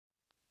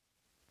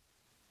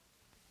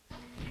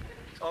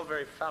all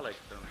very phallic,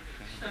 though.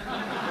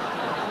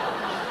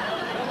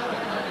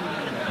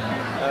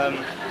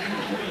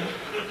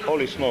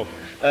 Holy smoke.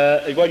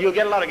 Well, you'll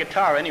get a lot of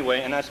guitar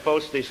anyway, and I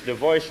suppose the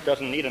voice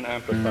doesn't need an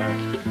amplifier.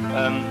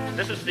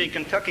 This is the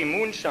Kentucky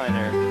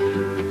Moonshiner,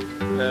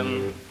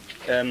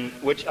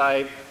 which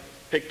I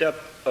picked up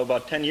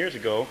about 10 years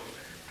ago,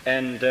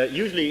 and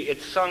usually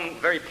it's sung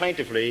very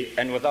plaintively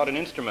and without an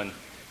instrument.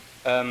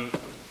 And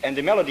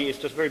the melody is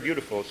just very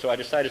beautiful, so I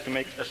decided to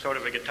make a sort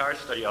of a guitar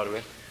study out of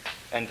it.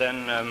 And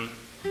then,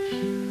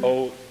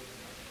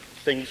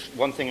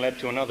 one thing led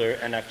to another,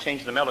 and I've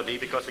changed the melody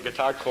because the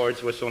guitar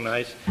chords were so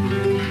nice.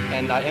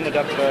 And I ended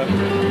up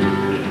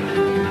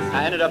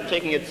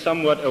taking it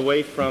somewhat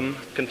away from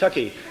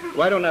Kentucky.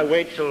 Why don't I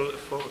wait till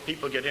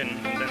people get in,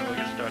 and then we'll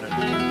get started.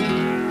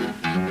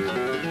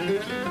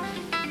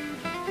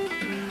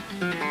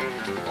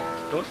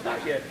 Don't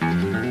start yet.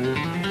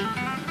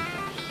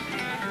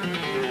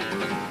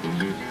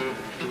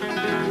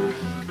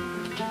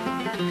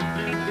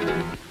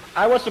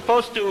 I was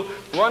supposed to,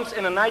 once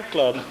in a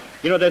nightclub,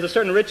 you know, there's a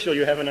certain ritual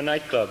you have in a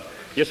nightclub.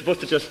 You're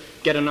supposed to just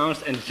get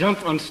announced and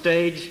jump on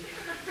stage,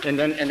 and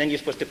then you're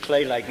supposed to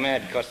play like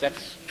mad, because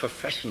that's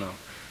professional.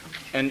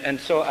 And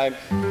so I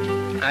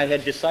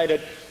had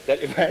decided that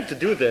if I had to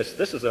do this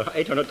is an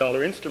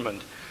 $800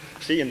 instrument.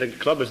 See, and the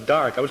club is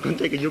dark. I was going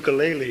to take a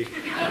ukulele, you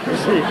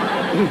see,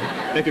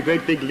 make a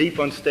great big leap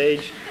on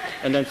stage,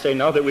 and then say,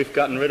 now that we've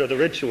gotten rid of the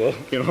ritual,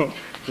 you know,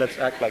 let's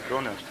act like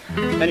grown-ups.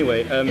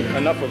 Anyway,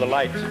 enough of the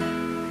lights.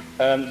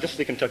 This is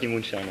the Kentucky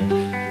Moonshiner.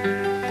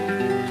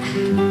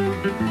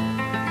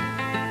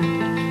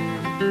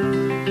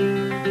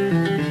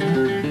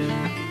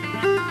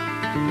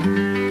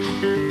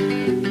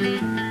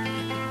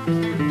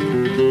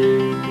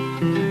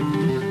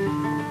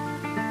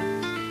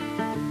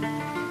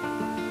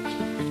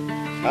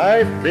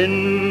 I've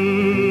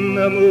been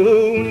a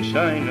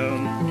moonshiner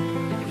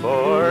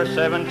for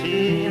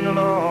 17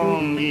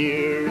 long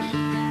years.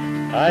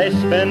 I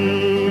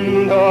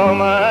spend all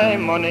my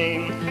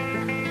money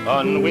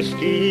on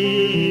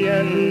whiskey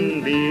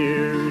and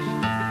beers.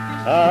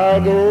 I'll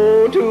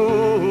go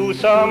to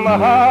some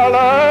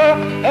holler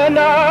and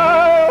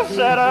I'll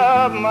set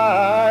up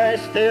my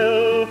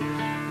still,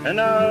 and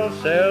I'll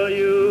sell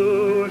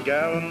you a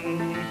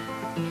gallon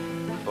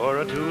for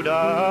a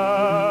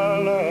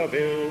 $2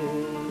 bill.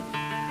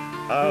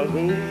 I'll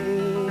go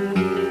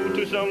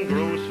to some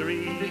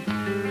grocery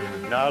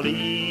and I'll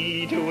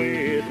eat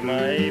with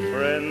my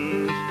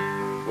friends,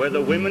 where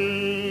the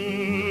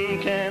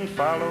women can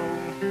follow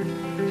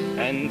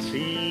and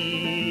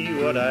see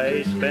what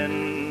I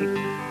spend.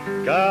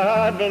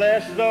 God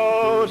bless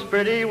those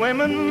pretty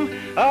women,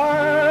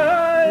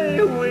 I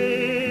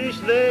wish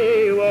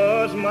they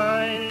was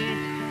mine.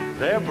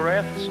 Their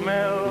breath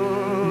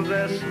smells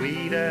as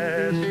sweet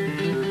as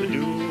the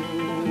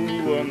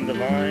dew on the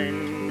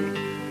vine.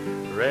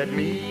 Red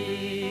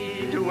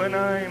meat when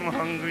I'm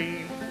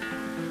hungry,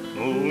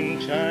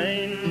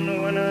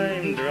 moonshine when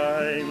I'm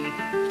dry,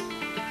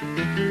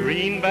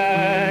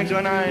 greenbacks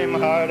when I'm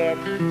hard up,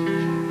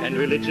 and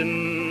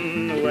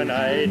religion when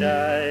I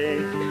die.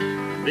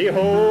 The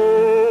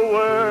whole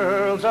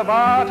world's a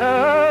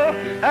barter,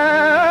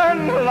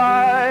 and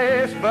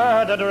life's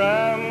but a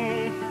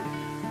dram.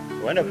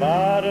 When a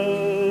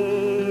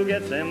bottle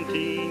gets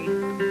empty,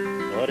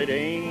 but it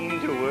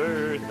ain't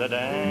worth a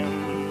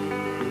damn.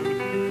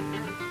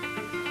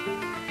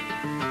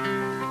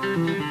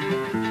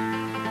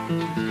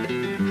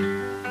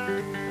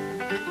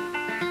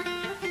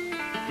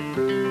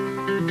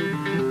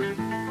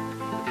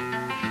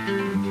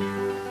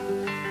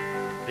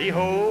 The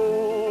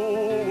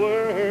whole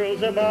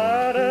world's a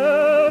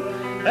bottle,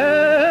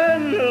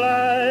 and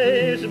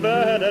life's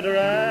but a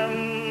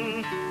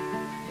dram.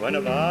 When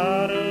a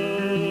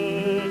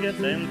bottle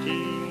gets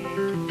empty,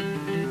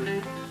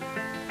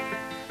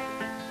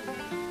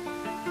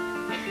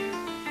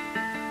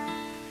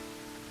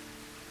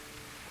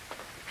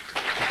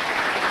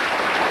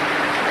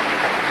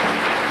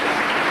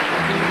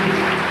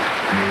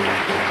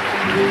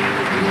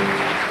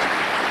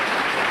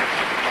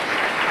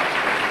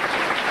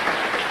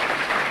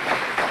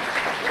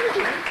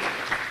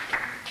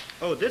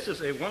 oh, this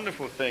is a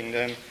wonderful thing.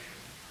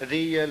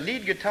 The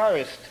lead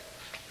guitarist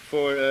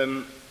for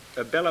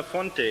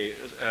Belafonte,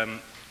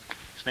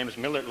 his name is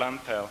Millard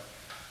Lampel,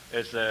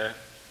 is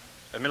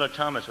Millard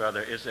Thomas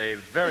rather, is a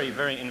very,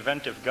 very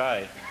inventive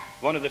guy.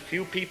 One of the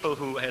few people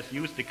who has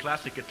used the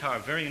classic guitar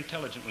very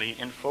intelligently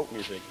in folk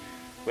music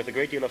with a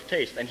great deal of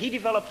taste. And he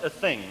developed a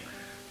thing,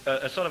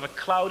 a sort of a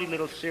cloudy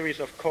little series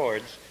of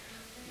chords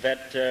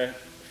that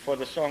for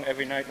the song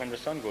Every Night When the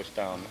Sun Goes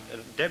Down.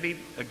 Debbie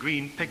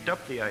Green picked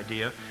up the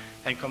idea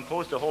and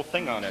composed the whole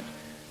thing on it.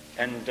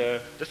 And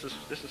this is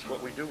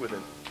what we do with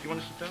it. Do you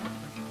want to sit down?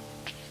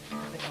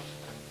 Anything else?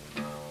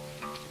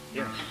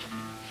 Yes.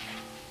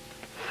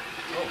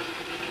 Oh.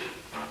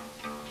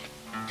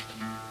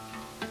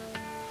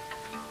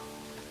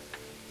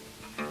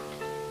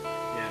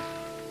 Yeah.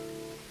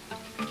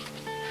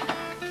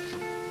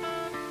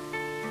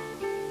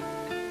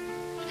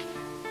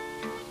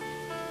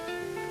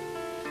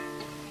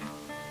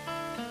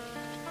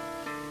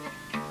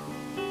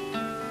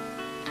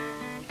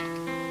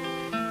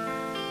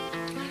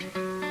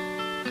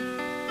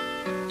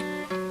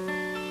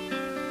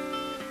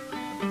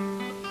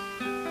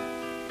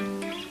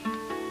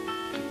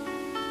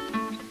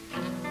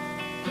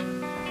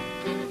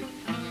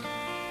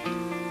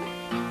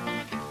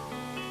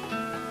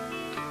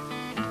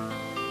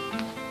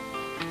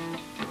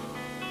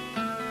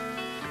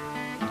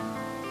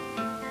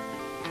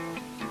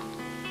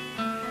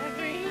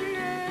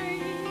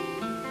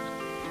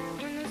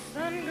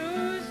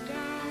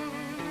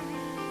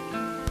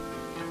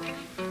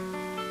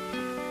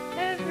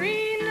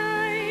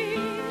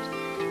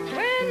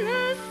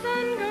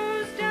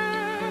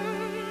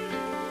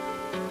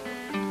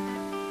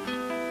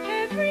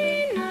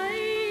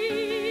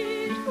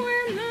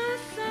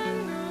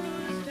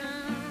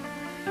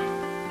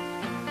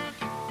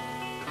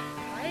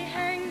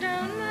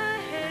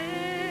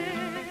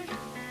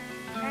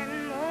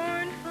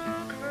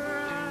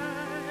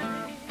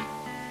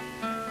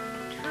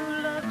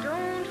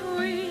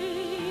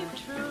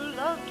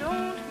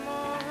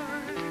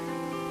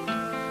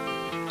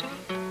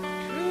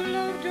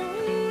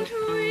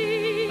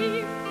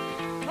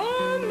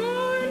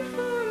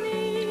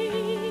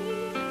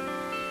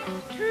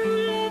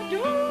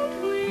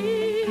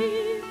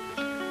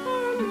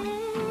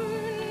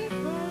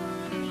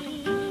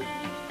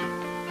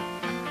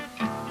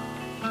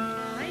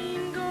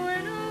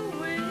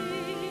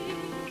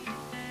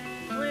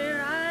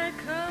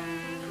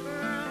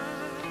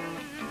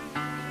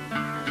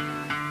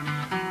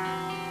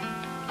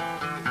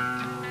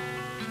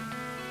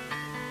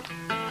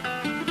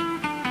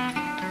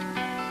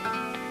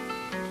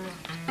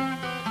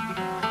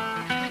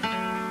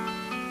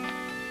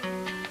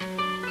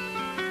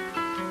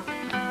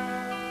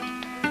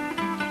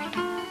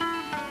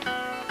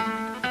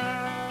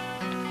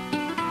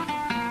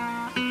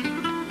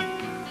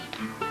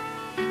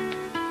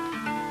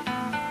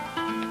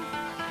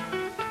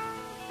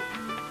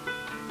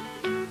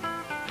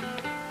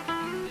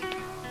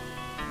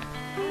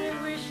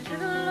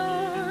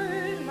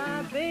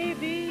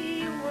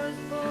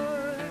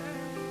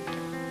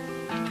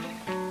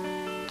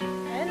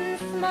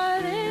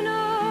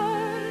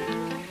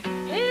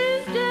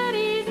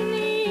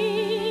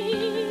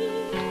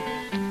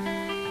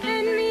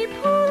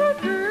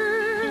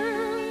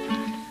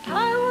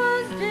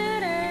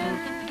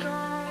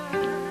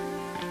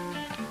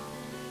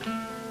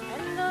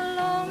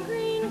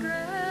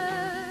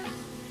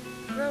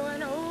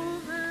 blowing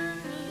over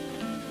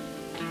me.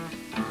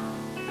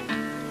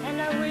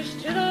 And I wish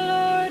to the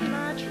Lord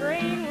my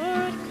train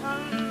would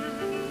come.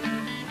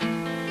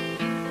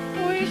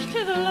 Wish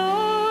to the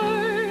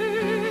Lord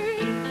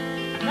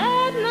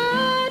that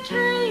my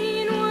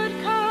train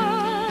would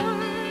come.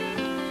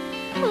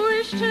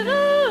 Wish to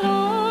the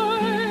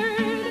Lord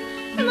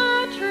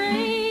my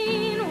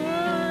train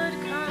would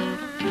come.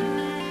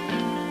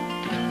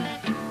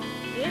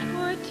 It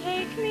would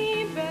take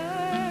me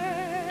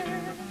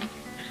back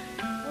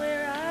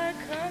where I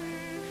come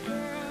from.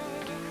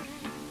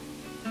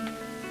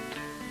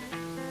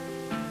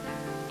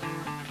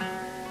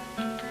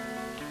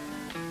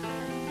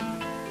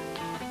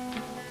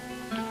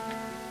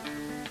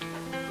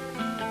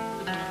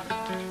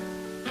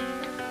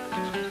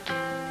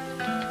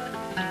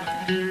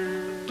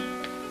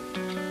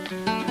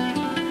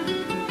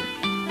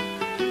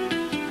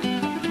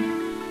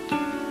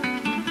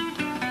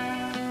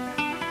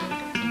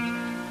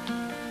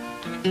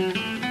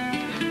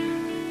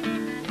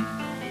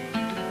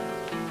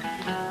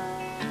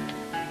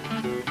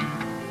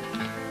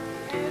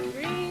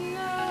 Every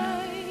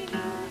night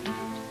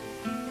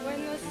when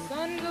the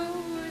sun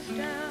goes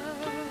down,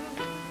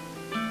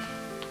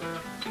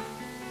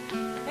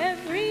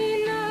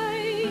 every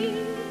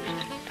night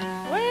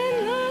when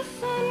the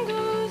sun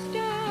goes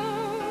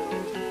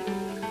down,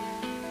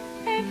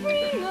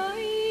 every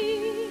night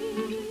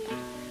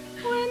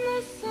when the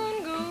sun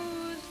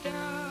goes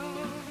down,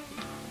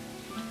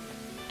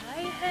 I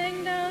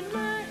hang down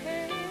my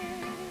head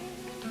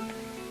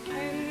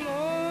and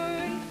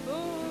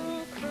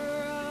mournful cry.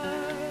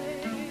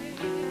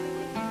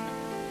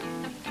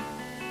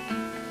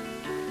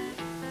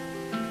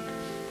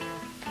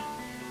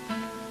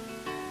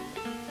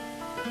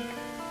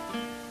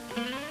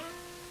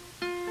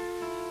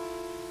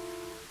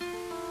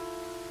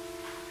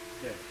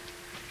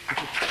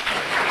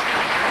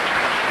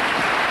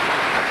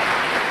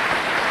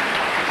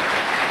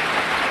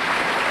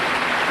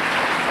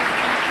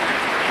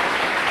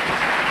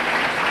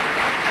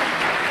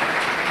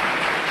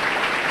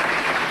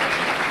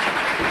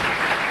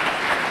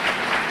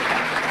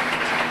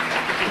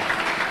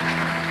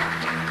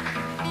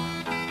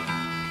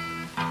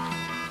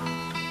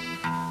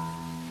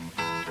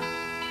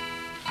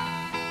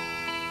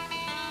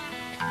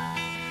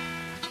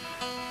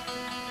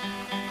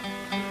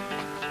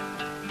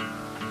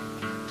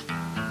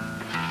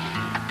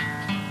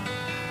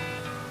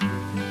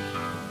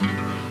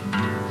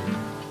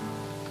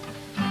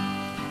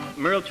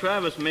 Merle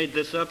Travis made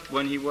this up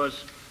when he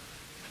was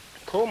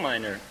a coal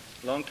miner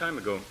a long time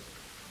ago.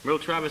 Merle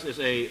Travis is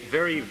a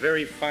very,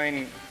 very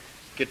fine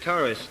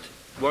guitarist,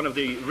 one of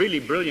the really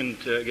brilliant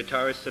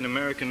guitarists in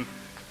American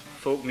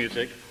folk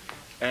music.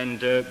 And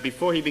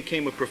before he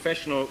became a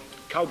professional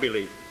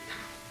cowbilly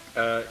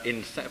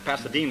in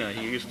Pasadena,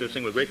 he used to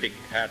sing with a great big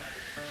hat,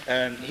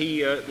 and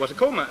he was a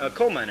coal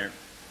miner.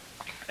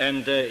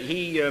 And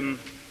he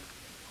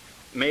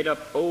made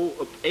up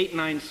 8,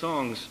 9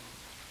 songs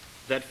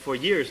that for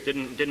years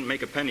didn't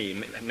make a penny.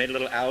 He made a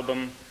little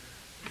album,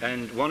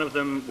 and one of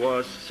them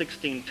was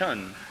 16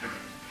 ton.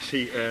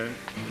 See,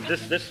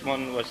 this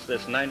one was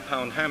this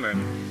 9-pound hammer.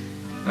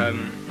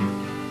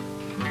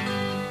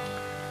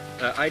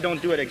 I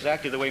don't do it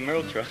exactly the way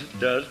Merle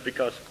does,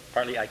 because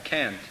partly I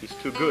can't. He's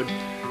too good.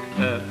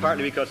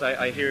 Partly because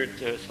I hear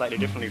it slightly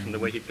differently from the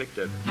way he picked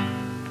it.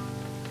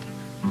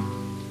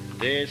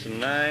 This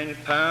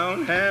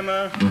 9-pound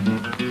hammer,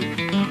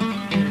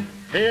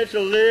 it's a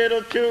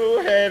little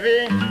too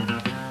heavy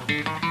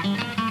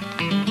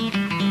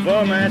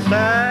for my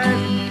side,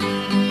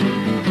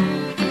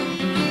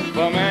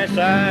 for my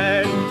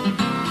side.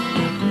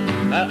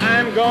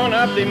 I'm going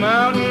up the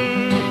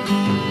mountain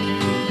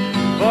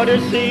for to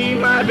see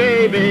my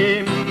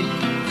baby,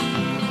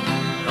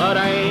 but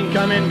I ain't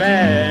coming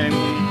back.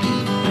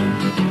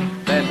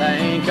 Says I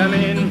ain't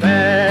coming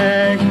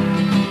back.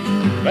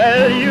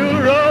 Well, you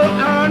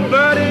roll on,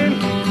 buddy,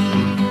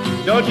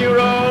 don't you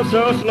roll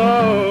so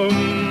slow.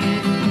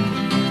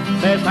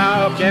 Says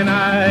how can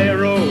I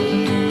roll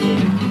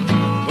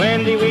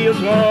when the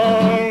wheels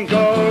won't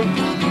go?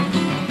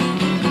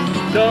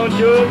 Don't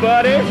you,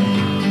 buddy,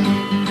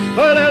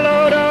 pull a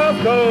load of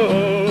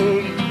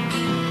coal.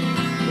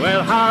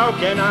 Well, how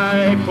can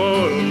I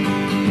pull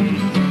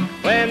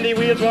when the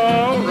wheels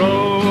won't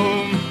roll?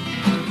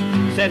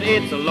 Said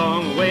it's a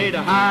long way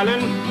to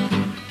Highland,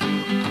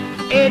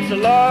 it's a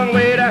long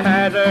way to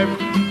Hazard,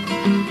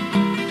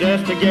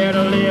 just to get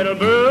a little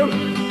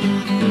broom.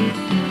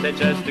 Said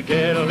just to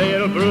get a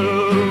little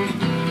broom.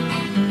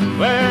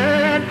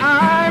 When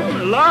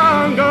I'm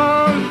long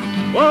gone,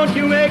 won't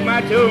you make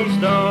my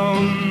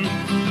tombstone?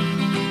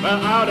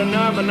 Well, out of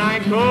number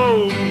 9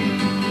 comb,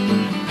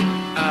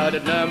 out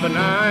of number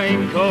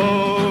 9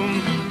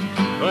 comb.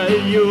 Well,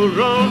 you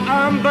roll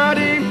on,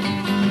 buddy,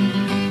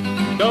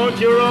 don't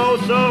you roll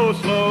so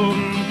slow.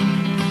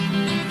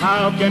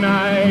 How can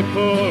I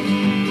pull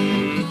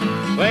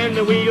when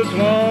the wheels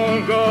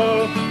won't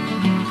go?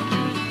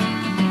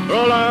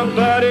 Roll on,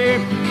 buddy,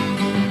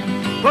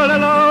 pull a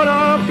load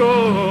of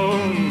coal.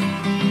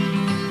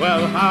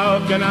 Well,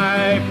 how can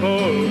I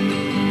pull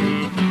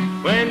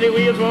when the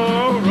wheels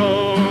won't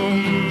roll?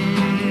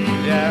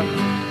 Yeah.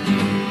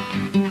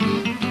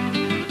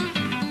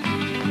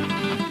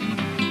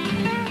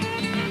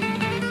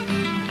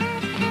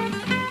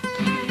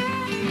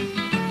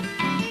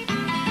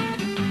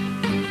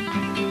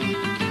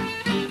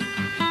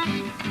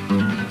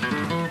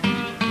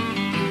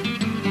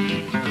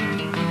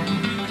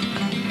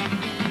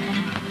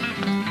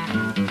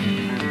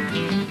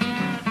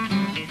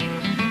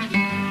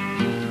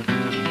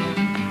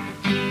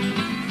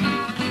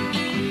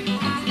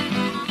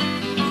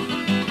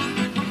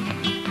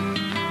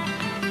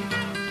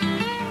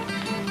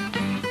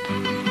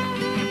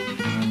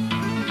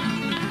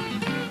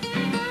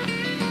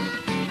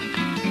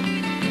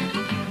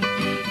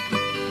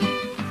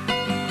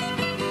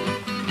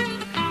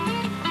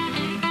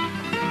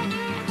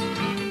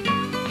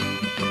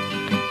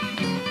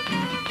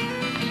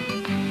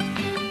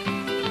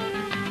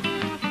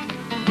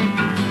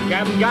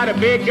 Captain got a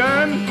big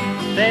gun,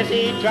 says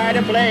he tried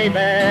to play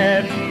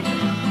bad.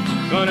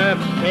 Gonna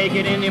make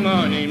it in the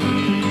morning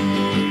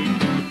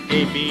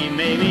if he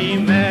made me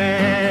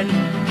mad.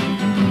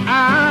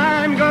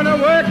 I'm gonna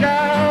work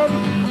out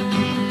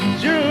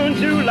June,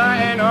 July,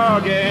 and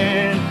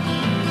August.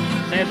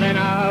 Says then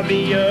I'll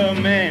be your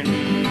man.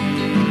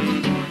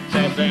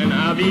 Says then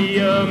I'll be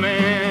your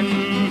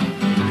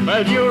man.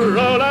 Well, you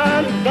roll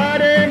on,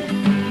 buddy.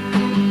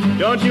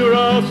 Don't you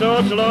roll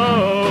so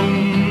slow.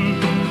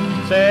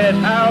 Says,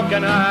 how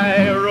can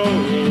I roll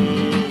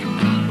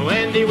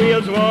when the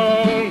wheels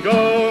won't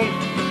go?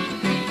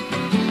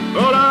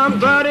 Roll on,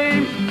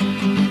 buddy,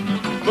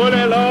 put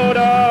a load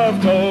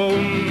of coal.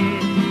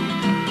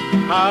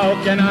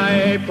 How can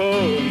I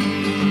pull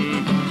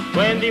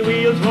when the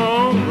wheels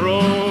won't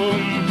roll?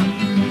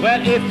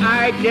 Well, if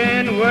I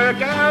can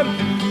work out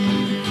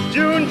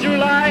June,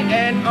 July,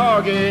 and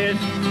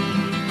August,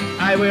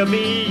 I will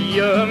be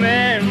your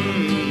man.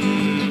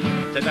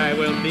 Said I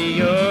will be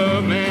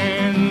your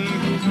man.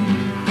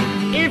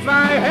 If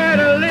I had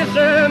to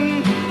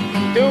listen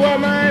to what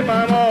my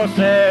mama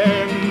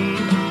said,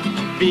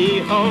 be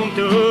home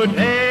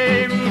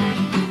today,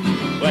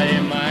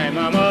 where my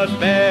mama's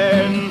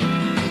bed.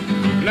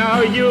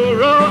 Now you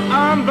roll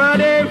on,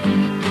 buddy,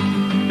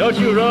 don't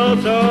you roll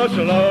so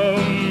slow.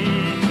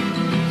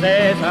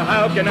 Says,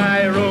 how can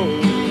I roll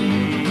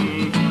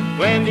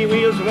when the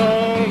wheels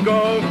won't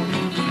go?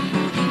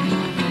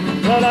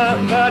 Roll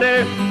on,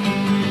 buddy,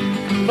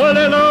 put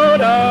a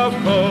load of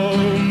coal.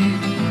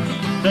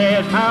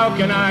 Says, how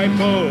can I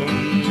pull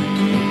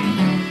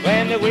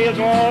when the wheels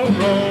won't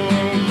roll?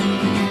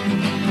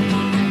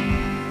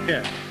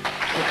 Yeah.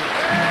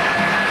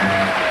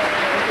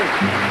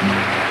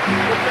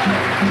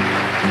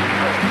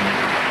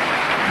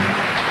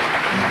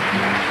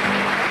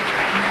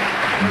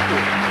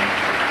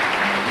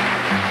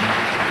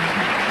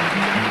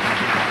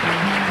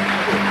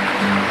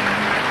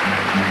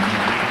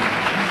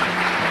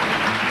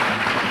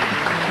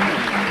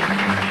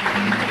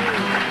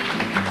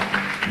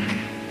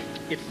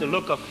 It's the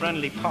look of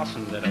friendly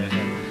possum that I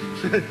have.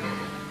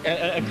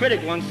 a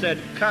critic once said,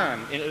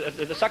 Cahn,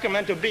 the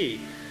Sacramento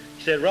Bee,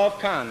 he said, Rolf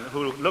Cahn,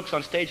 who looks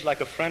on stage like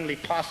a friendly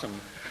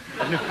possum.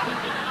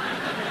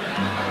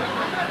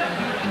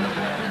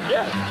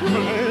 Yeah, it's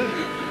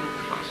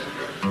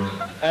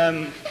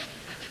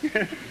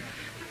true.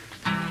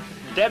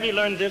 Debbie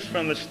learned this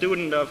from a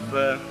student of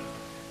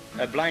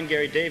blind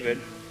Gary David,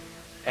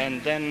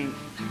 and then,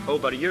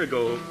 about a year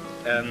ago,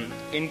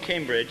 in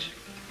Cambridge,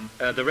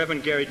 the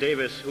Reverend Gary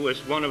Davis, who is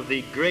one of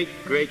the great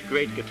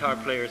guitar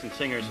players and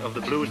singers of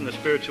the blues and the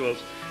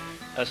spirituals,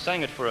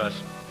 sang it for us.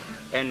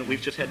 And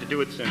we've just had to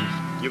do it since.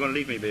 You're gonna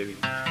leave me, baby.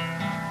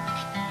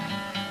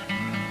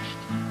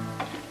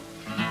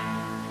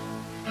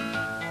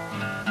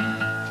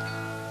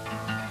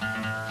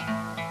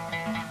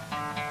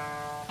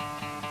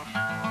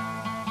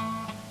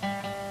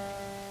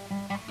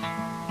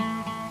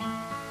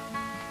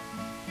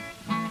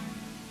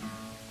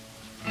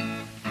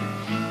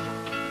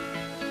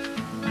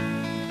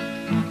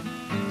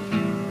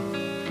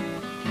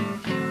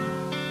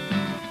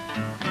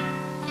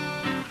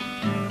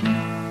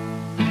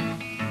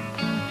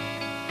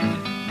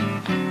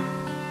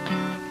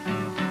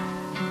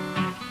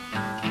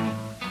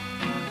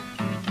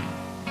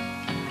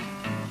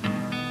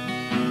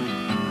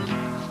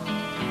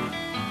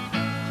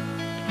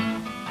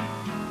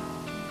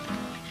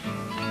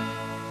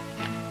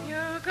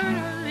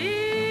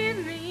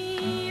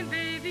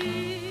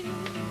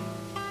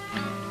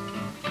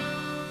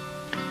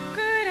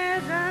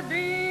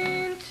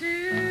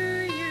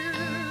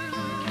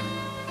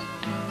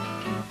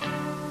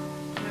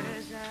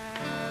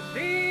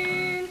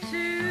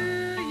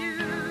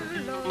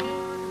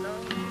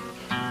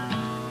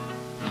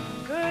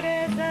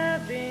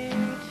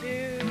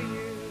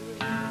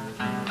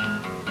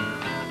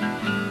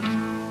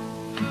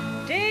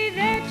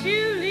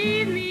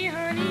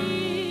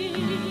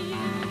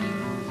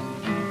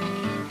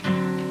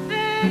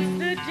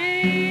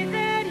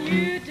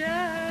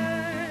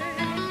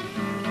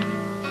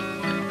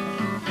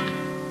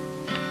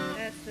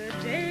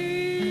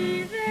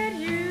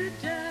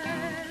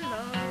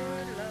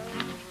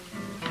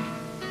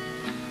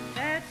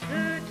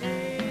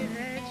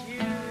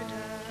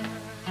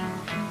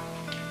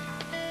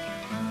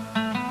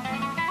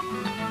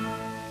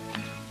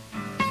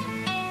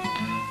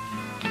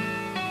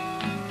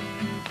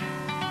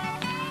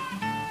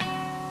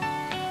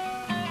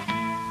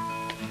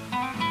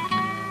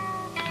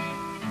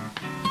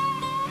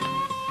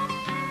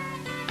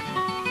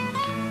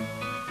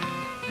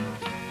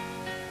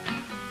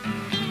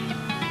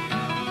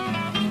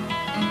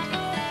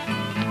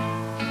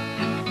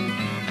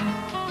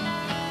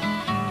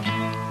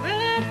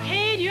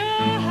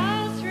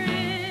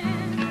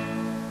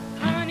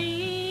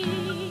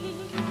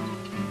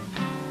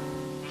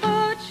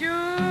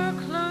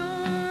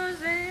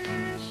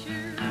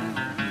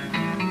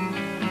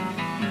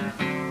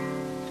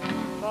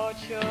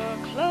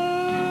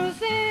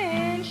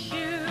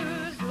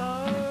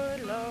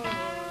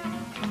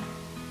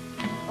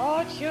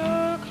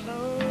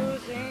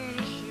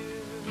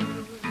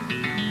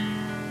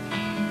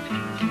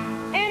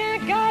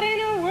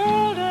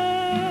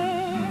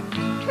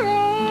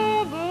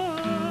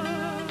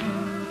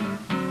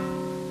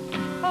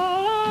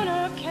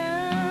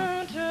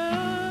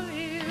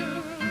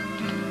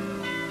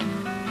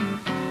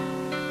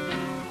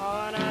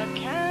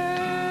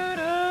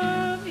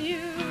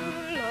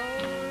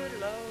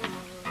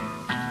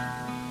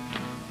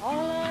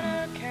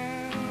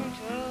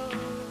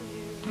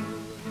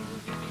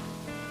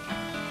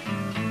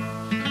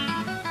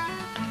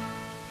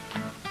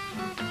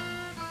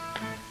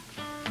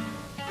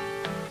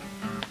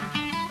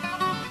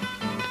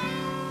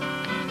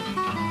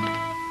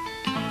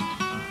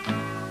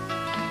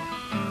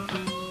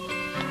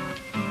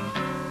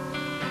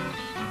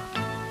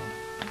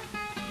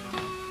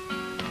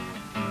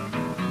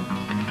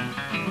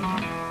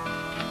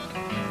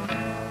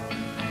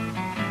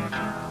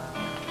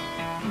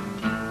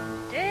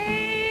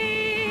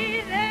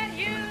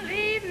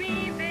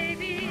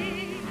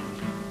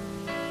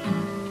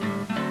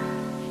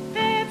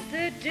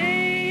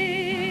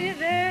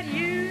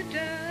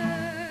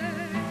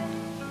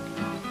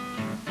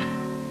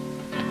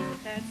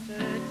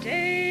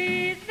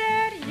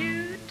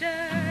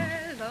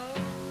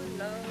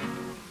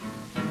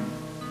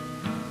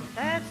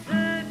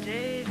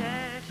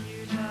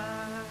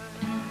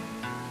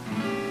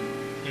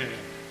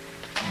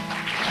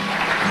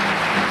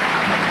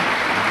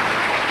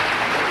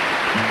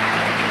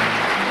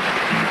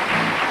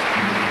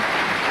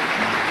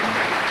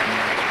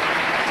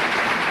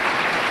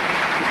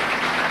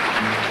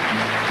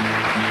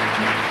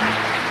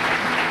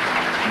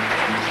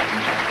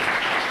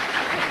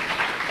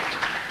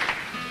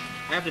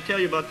 have to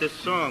tell you about this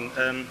song.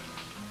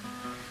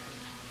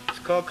 It's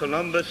called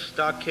Columbus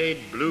Stockade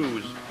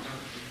Blues.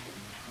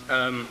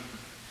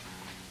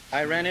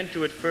 I ran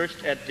into it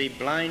first at the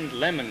Blind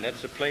Lemon.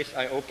 That's a place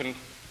I opened,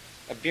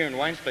 a beer and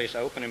wine place I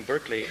opened in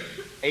Berkeley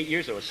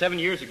 7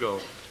 years ago,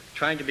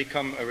 trying to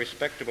become a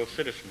respectable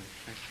citizen.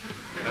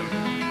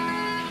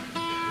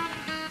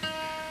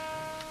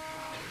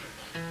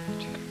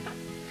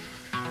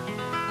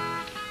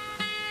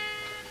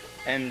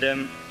 And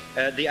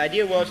the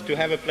idea was to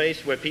have a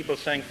place where people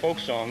sang folk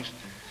songs,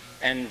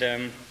 and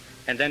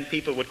then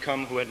people would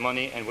come who had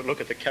money and would look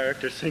at the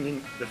characters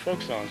singing the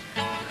folk songs.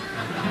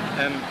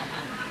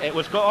 It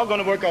was all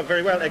going to work out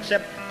very well,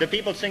 except the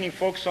people singing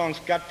folk songs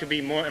got to be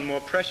more and more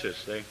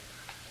precious.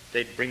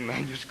 They'd bring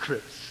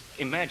manuscripts.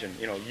 Imagine,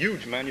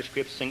 huge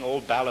manuscripts, sing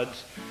old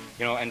ballads,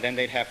 and then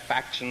they'd have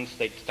factions.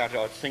 They'd start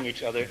out sing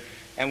each other.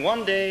 And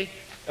one day,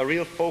 a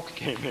real folk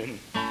came in,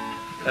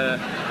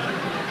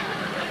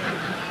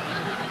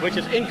 which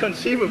is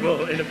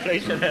inconceivable in a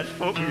place that has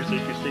folk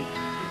music, you see.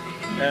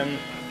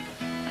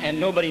 And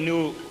nobody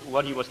knew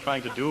what he was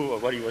trying to do or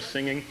what he was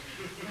singing.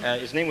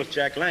 His name was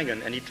Jack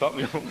Langan, and he taught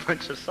me a whole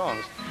bunch of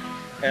songs.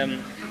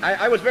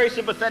 I was very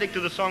sympathetic to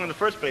the song in the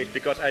first place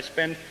because I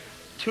spent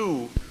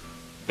 2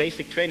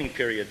 basic training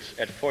periods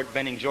at Fort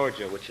Benning,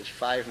 Georgia, which is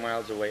 10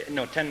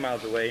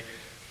 miles away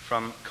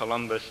from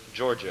Columbus,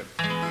 Georgia.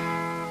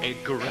 A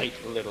great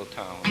little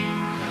town.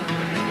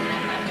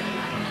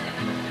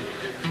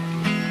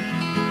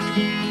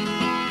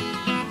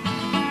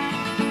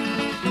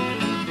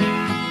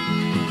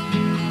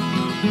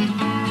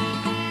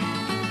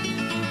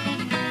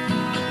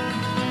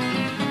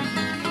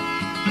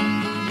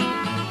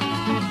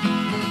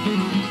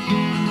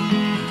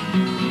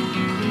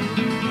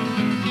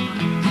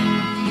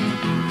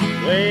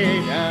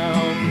 Way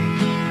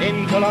down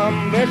in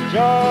Columbus,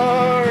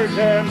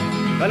 Georgia,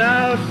 but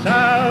now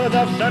south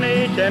of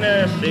sunny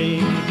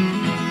Tennessee,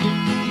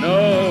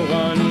 no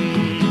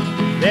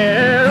one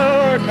there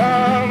or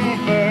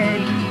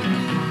comfort,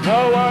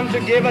 no one to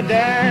give a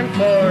damn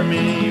for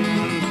me.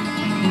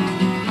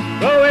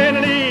 Go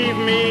and leave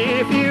me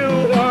if you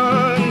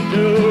want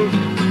to.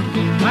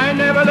 I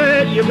never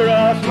let you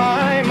cross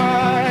my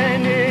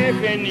mind.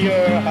 If in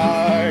your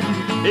heart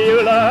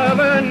you love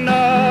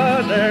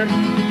another,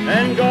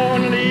 and go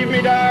and leave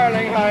me,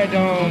 darling, I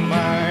don't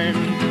mind.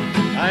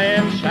 I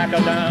am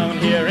shackled down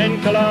here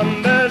in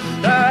Columbus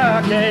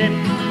Stockade.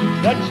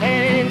 The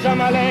chains on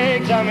my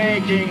legs are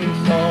making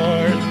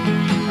sore.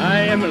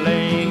 I am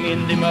laying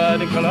in the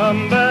mud in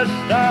Columbus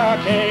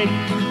Stockade,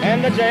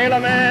 and the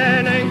jailer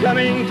man ain't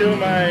coming to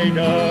my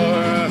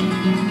door.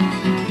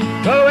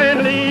 Go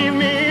and leave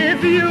me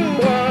if you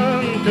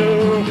want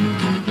to.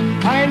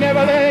 I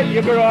never let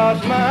you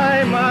cross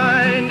my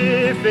mind.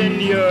 If in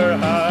your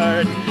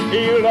heart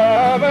you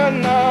love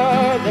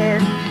another,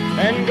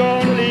 and go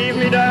and leave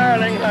me,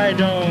 darling, I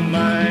don't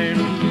mind.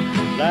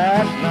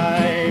 Last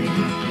night,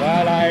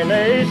 while I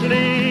lay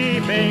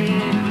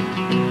sleeping,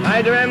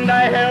 I dreamed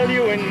I held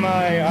you in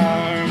my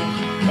arms.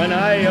 When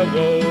I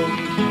awoke,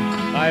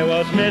 I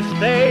was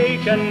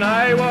mistaken.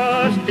 I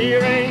was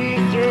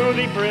peering through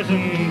the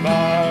prison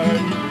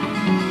bars.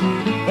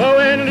 Go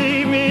and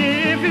leave me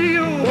if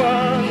you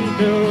want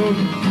to.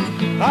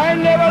 I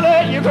never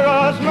let you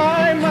cross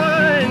my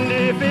mind.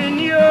 If in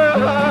your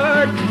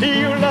heart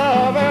you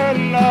love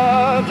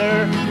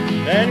another,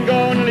 then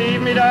go and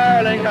leave me,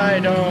 darling, I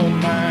don't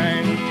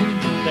mind.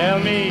 Tell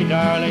me,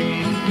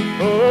 darling,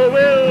 who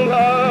will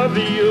love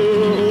you,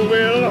 who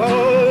will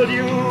hold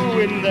you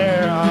in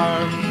their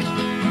arms,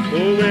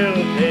 who will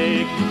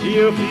take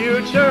your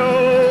future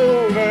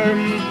over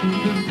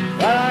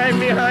while I'm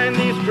behind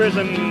these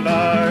prison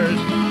bars?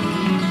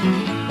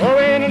 Go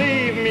and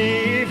leave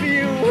me if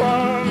you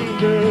want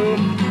to.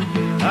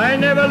 I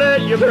never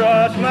let you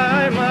cross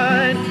my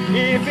mind.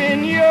 If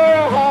in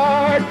your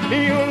heart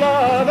you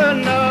love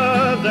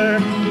another,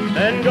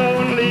 then go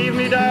and leave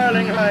me,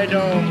 darling, I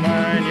don't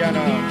mind, you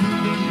know.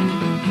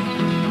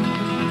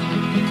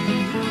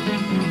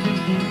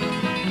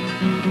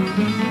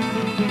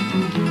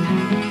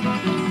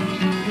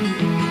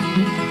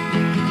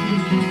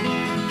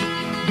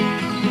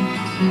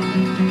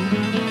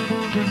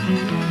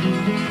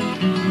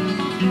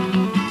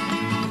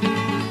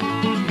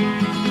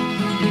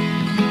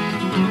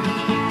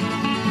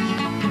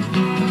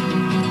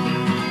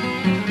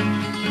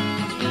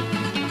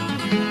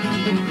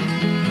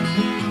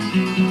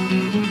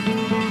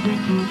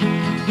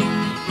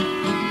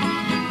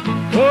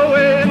 Go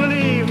and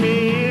leave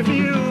me if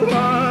you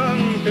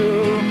want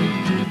to.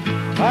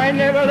 I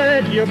never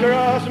let you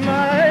cross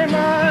my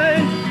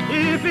mind.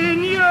 If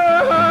in your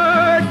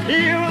heart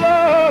you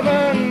love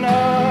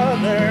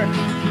another,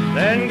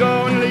 then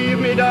go and leave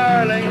me,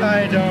 darling,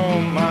 I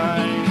don't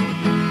mind.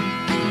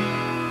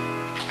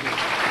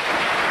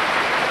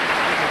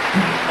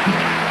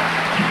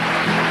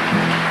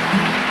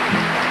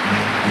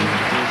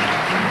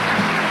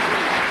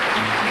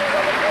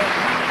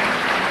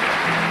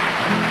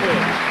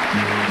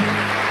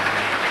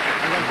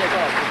 Take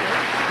off.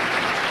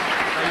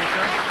 Are you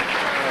sure?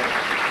 All right.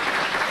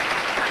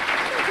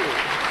 Thank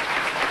you.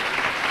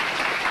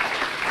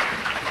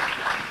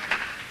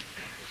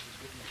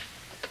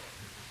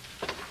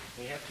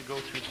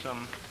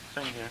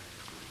 thing here.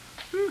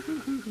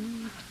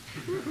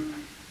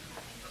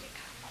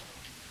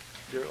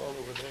 They're all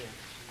over there.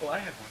 Oh, I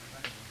have one.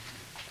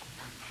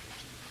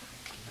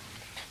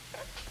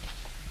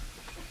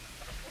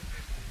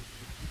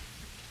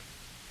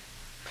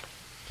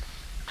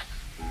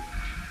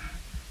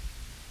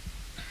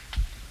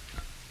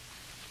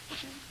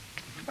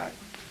 Bye.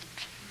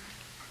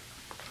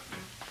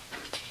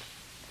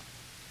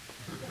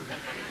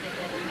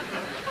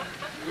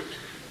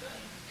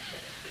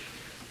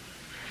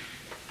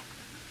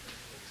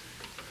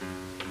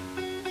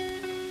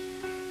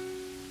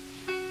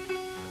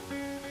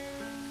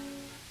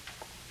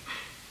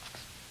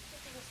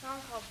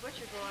 Called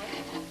Butcher Boy,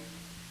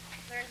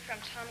 learned from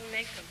Tommy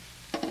Makem.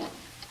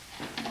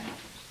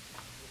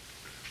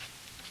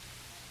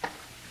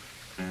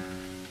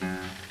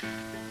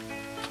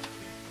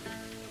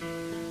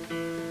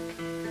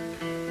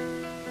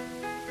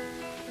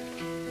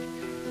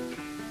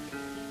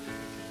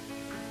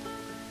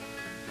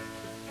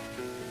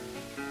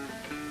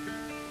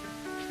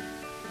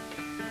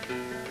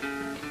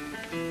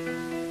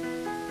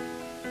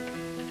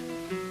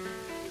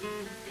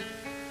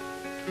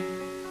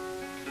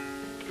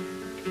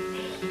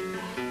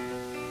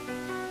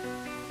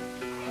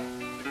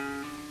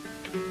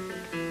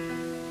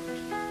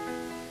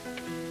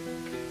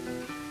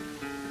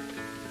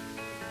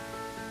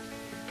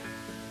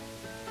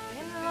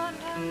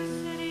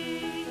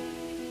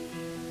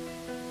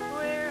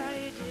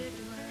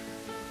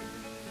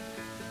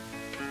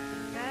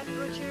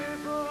 Butcher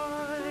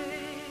boy,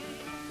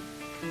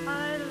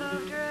 I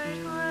loved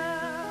right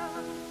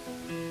well.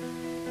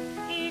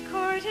 He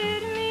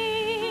courted me,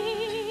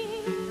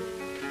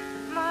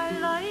 my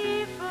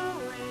life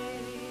away,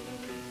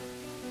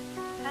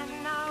 and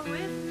now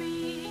with me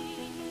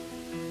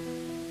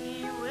he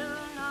will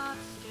not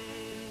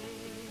stay.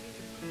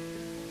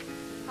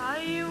 I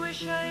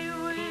wish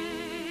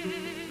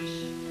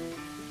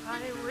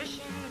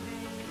in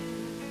vain.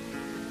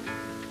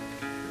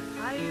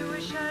 I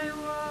wish I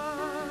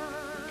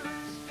was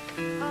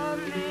a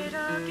maid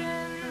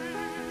again,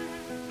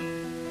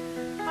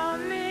 a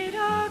maid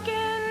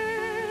again.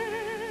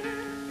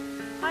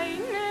 I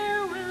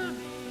ne'er will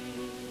be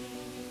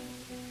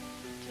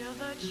till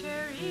the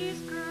cherries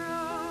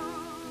grow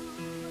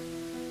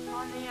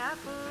on the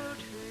apple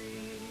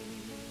tree.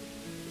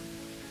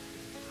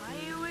 I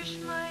wish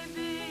my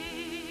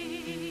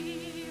baby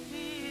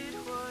it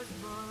was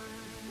born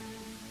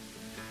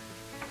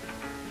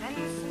and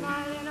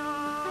smiling on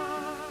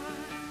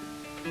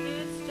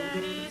its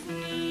daddy's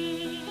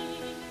knee,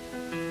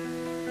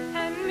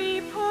 and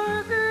me,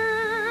 poor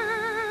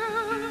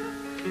girl,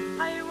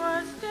 I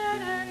was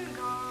dead and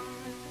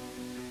gone,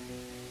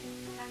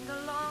 and the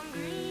long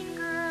green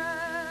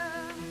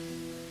grass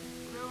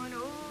growing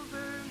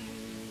over me.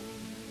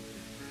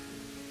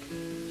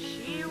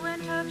 She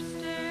went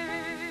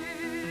upstairs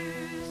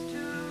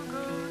to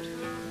go to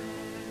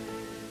bed,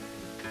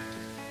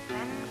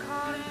 and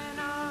calling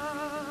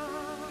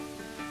out,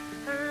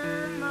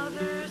 her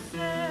mother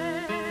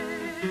said,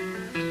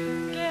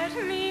 get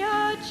me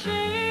a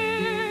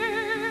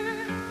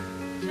chair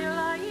till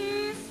I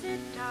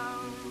sit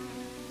down,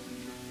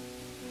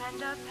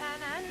 and a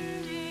pen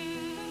and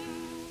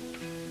ink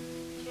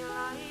till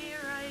I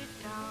write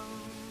down,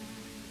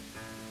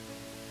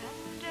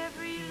 and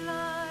every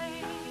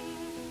line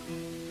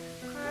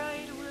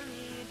cried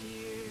Willie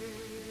dear,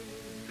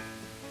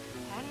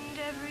 and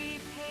every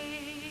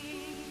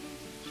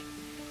page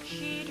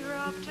she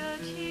dropped a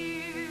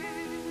tear.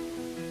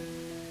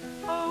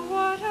 Oh,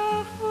 what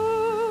a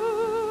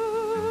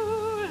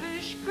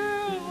foolish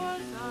girl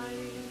was I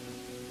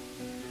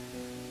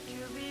to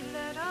be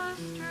led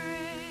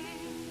astray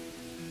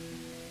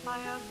by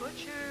a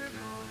butcher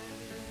boy.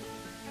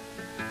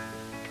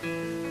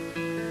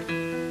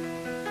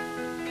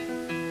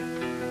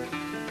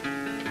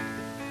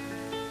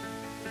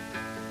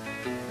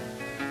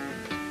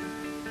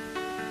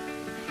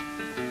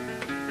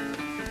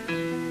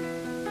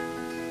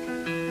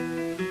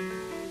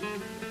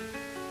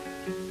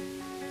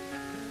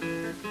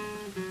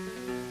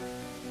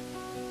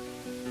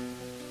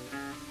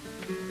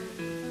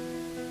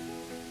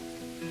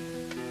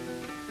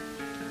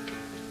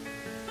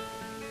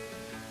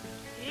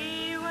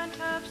 He went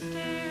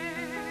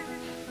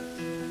upstairs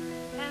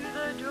and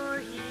the door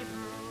he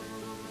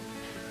broke.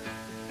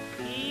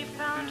 He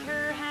found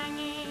her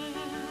hanging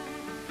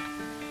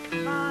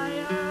by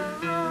a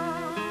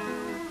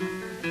rope.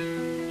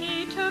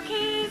 He took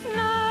his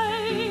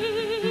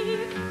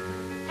knife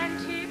and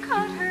he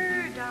cut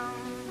her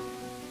down,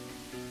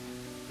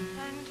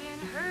 and in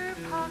her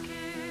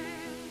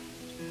pocket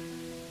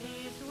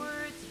these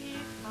words he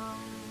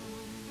found: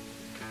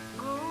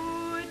 go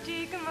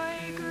dig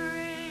my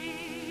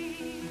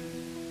grave,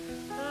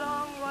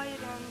 long,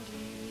 white, and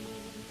deep.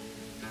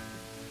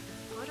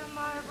 Put a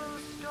marble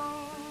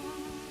stone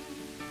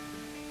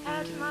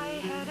at my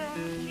head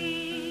and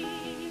feet,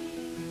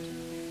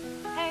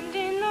 and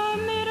in the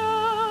middle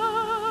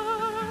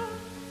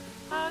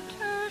a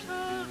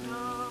turtle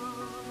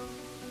dove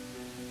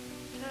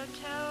to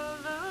tell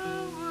the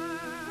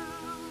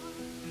world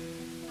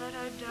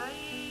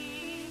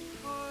died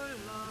for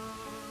love.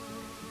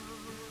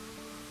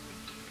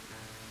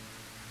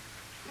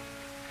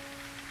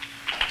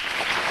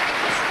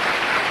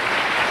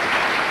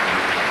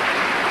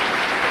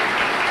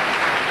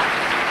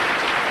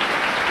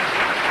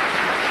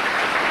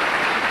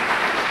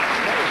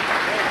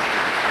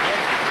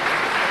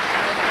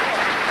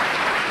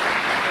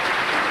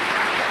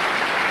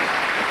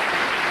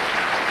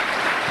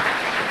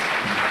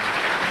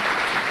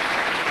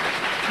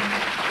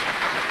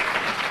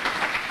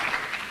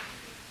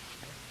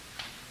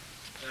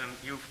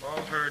 You've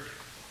all heard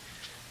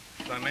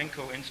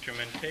flamenco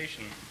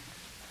instrumentation,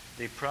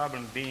 the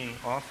problem being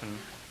often...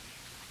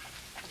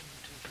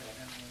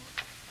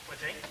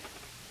 What's that?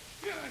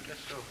 Yeah, I guess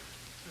so.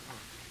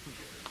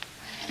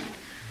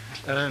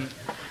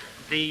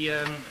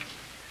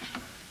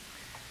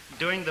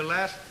 During the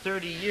last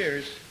 30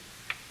 years,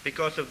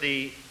 because of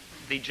the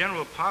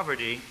general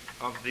poverty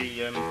of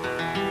the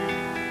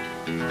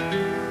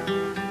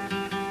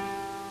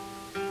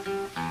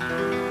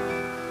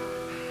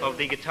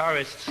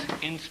guitarists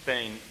in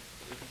Spain,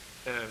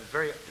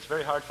 it's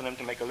very hard for them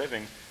to make a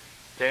living.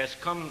 There's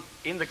come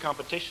in the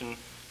competition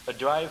a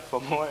drive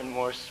for more and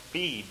more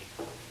speed,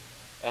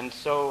 and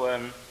so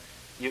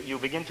you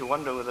begin to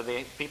wonder whether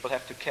people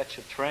have to catch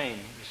a train.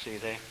 You see,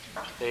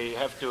 they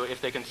have to, if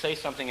they can say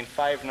something in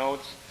 5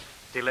 notes,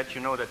 they let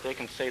you know that they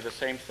can say the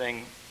same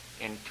thing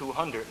in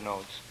 200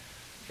 notes.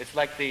 It's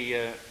like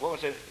the what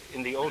was it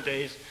in the old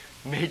days,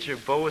 Major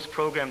Bowes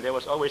program? There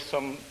was always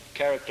some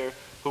character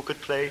who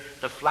could play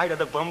The Flight of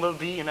the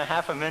Bumblebee in a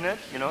half a minute,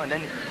 you know, and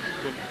then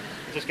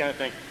this kind of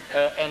thing.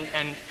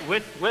 And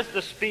with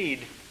the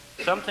speed,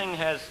 something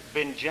has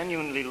been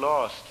genuinely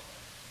lost.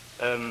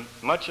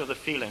 Much of the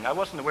feeling. I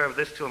wasn't aware of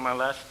this till my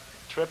last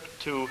trip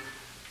to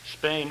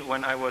Spain,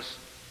 when I was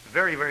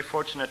very, very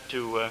fortunate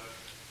to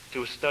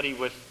study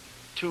with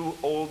 2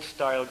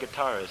 old-style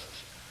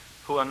guitarists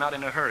who are not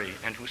in a hurry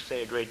and who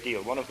say a great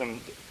deal. One of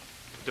them,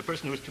 the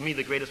person who is to me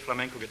the greatest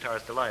flamenco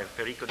guitarist alive,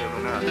 Perico de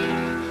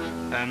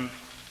Lunar.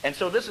 And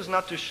so this is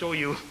not to show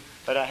you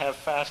that I have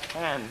fast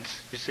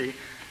hands, you see.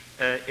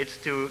 It's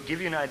to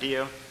give you an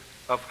idea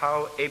of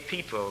how a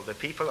people, the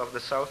people of the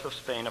south of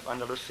Spain, of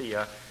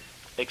Andalusia,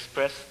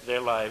 express their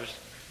lives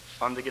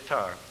on the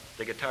guitar.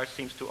 The guitar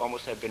seems to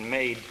almost have been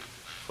made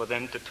for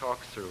them to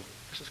talk through.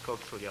 This is called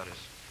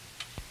Fuliares.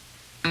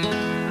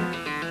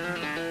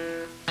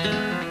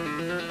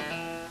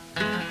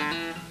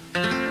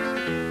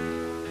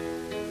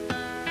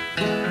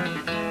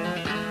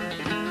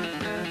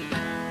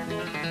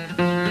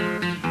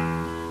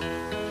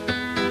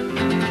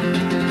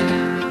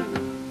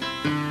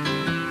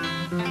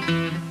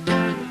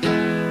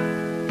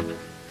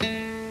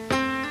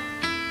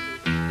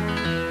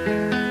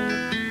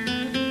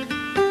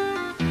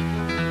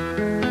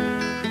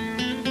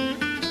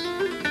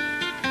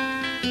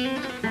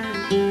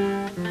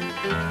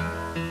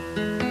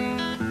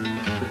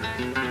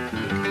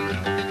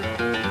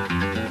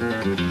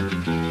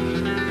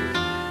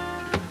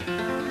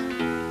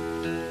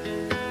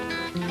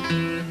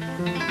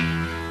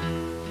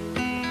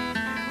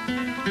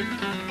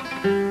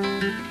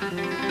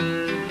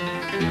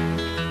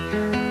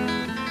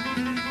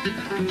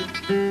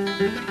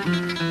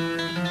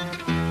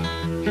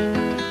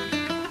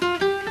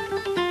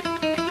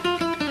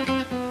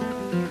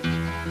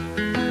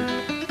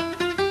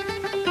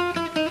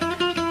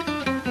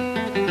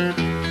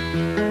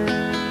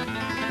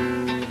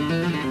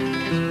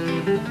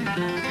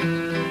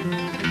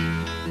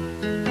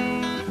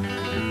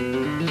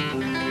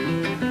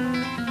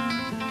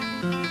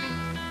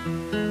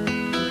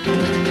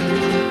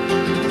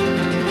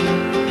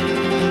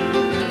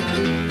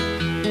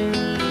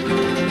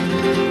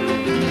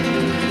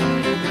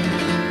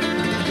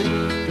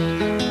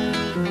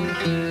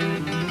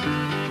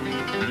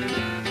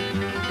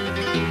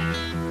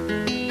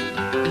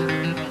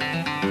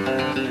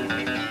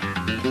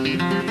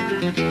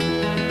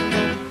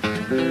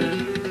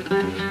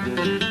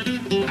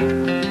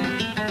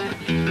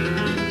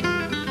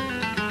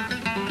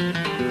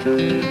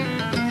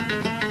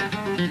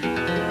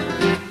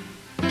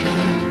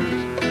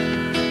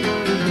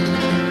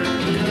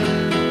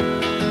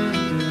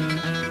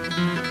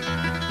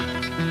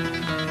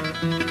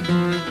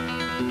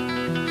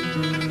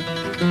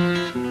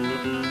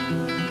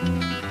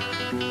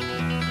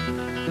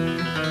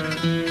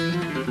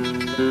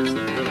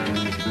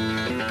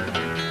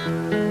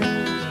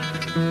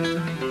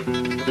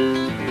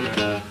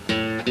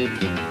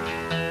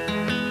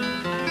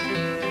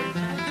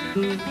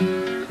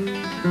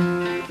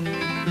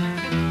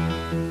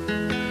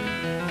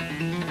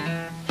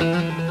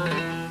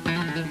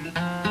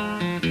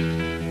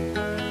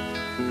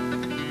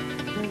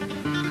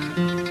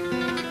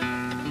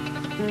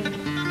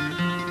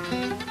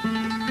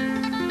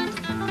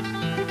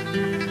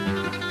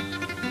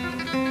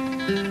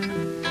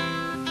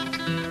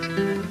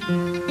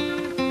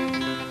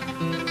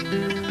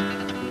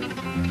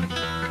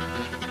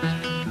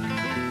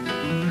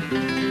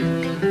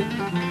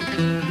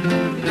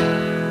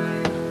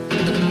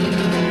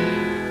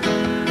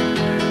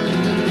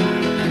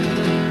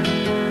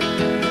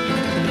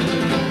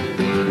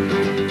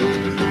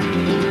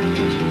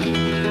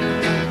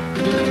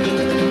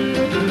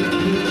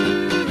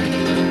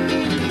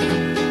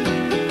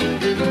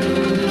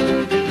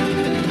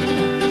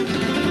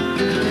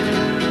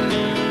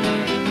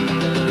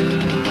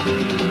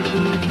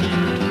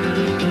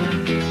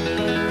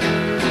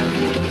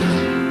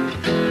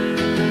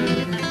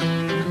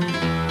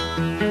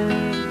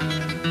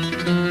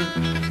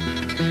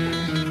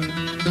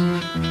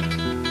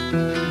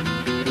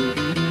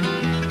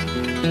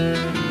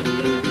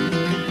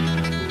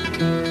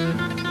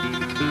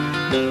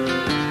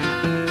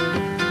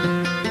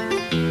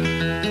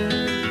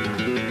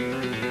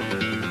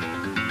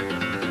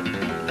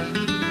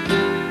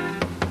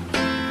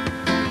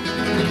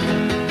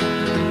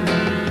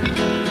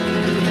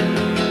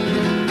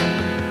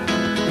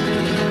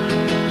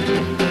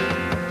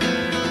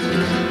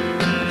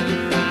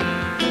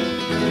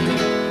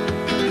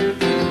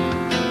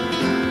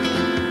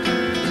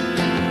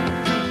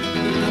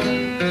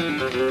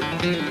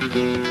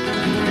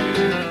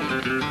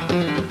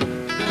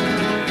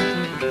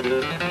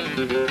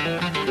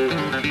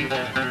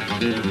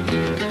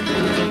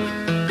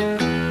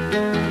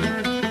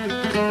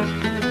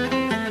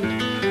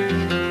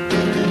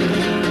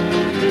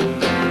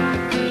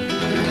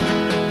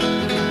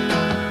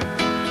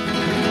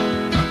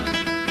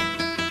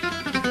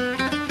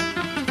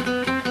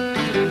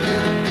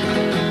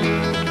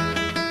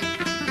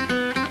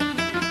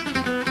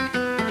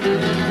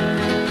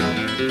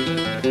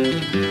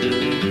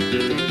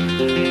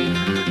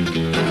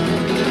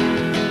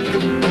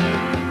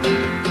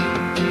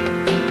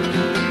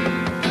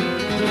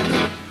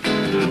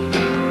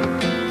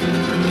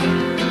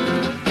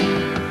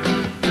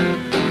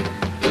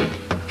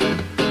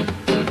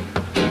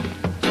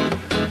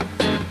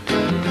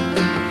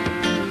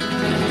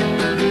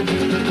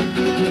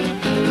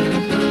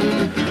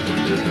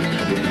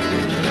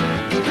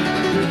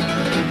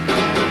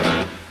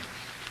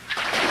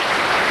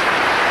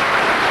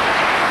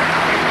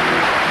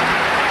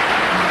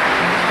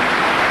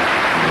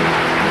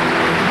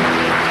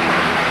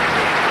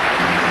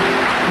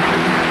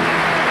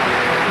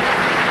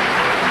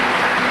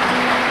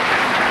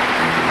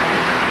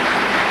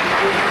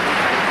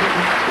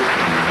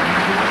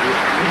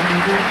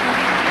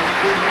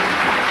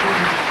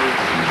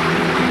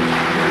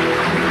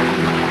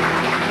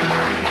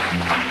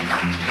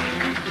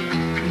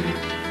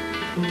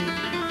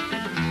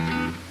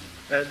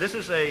 This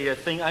is a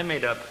thing I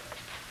made up.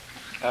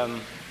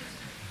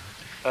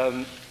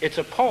 It's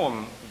a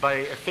poem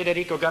by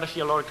Federico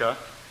Garcia Lorca,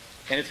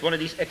 and it's one of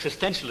these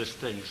existentialist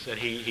things that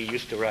he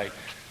used to write.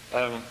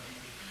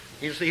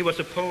 He was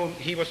a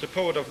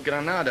poet of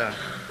Granada,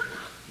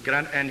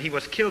 and he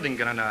was killed in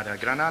Granada.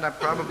 Granada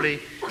probably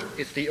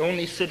is the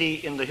only city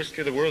in the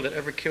history of the world that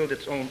ever killed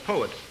its own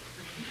poet.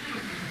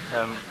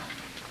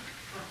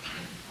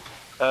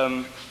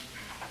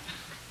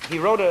 He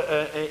wrote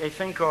a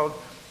thing called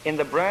 "In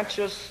the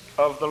branches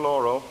of the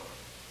laurel,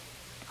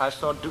 I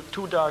saw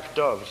two dark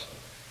doves.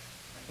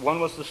 One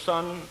was the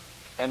sun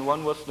and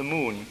one was the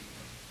moon.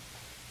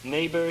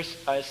 Neighbors,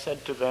 I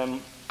said to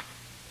them,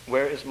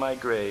 where is my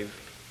grave?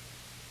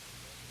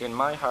 In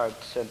my heart,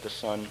 said the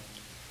sun.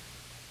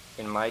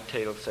 In my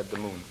tail, said the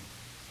moon."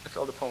 That's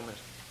all the poem is.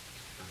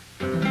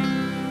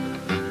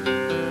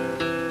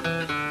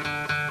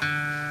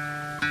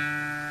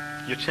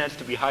 Your chance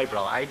to be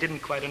highbrow. I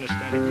didn't quite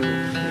understand it.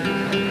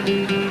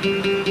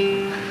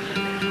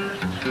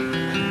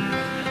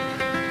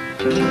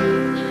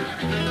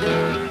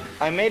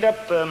 I made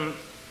up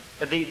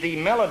the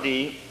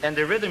melody and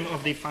the rhythm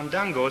of the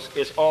fandangos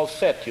is all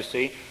set, you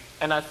see,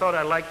 and I thought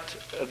I liked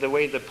the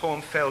way the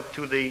poem felt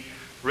to the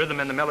rhythm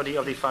and the melody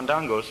of the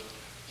fandangos,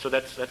 so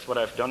that's what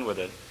I've done with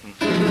it.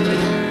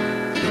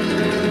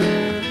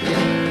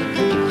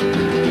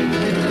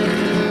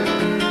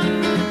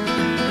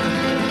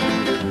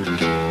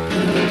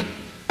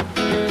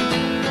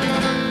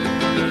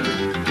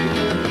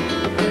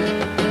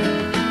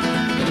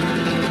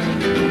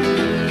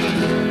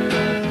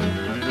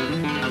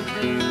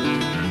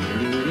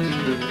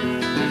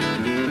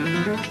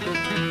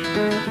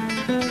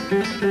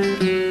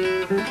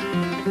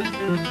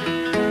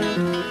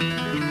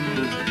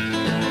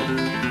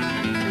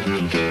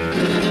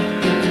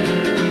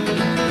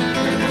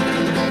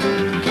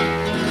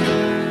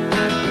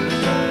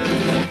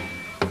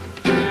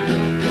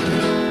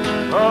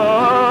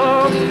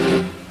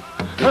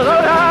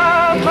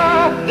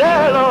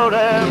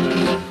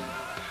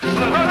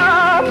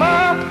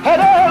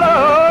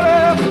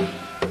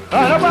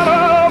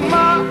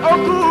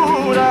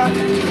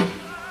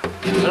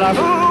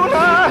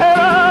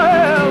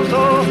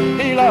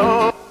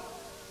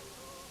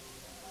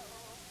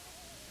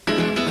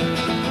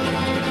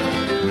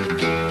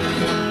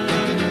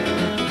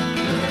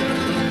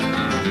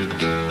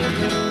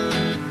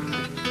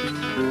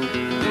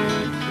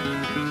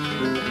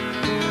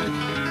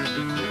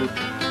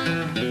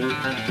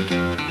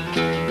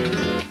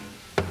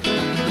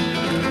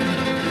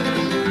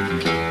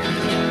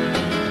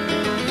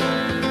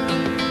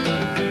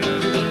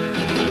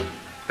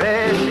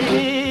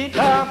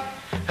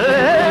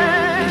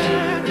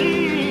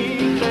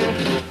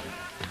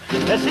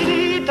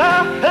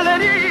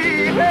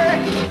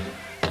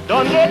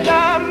 ¿Dónde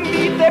está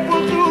mi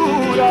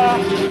sepultura?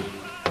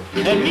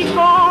 En mi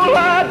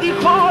cola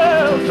dijo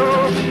el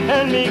sol,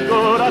 en mi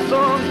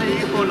corazón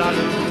dijo la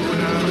luna.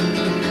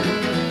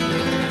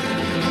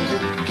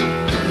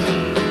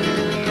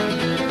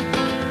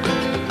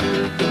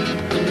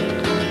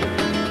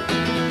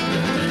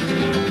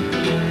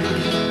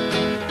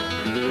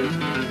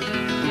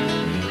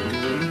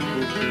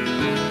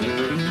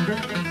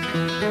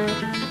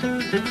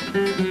 La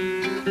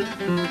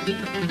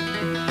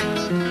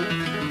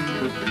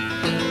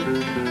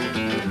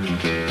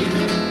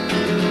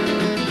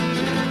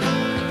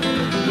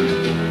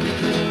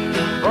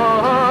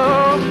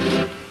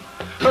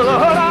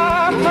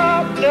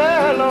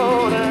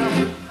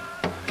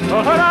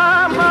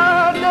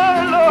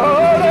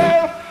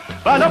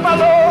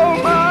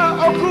paloma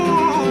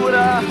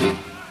oscura,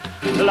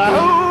 la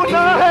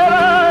una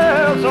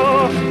era el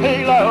sol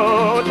y la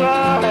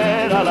otra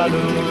era la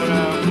luna.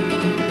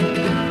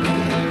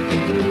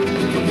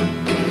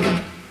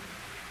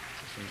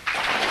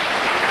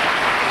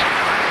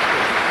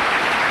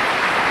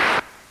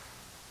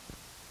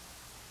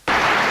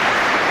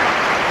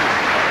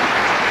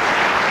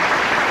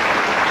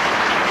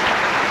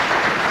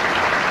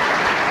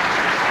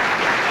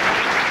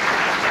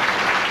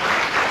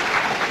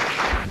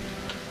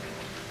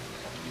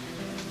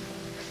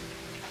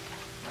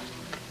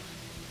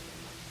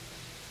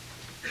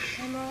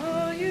 From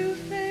all you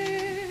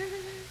fair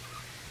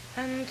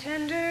and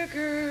tender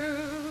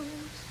girls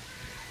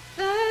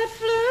that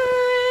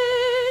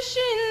flourish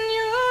in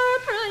your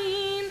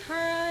prime,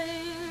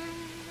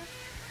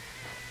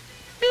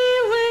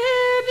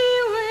 beware,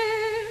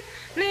 beware,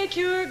 make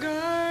your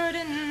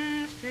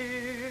garden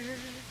fair.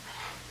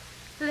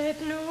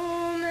 Let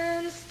no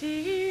man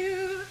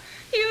steal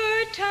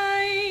your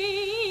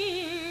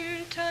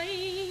time,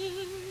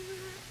 time.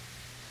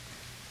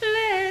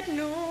 Let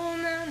no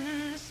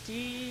man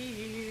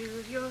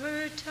steal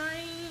your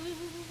time.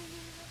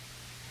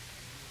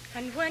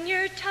 And when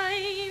your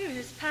time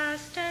is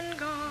past and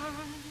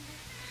gone,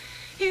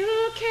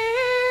 you'll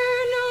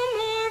care no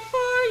more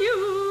for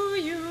you.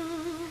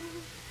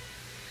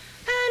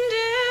 And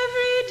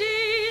every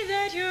day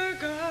that your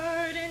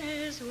garden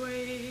is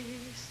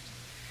waste,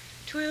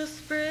 'twill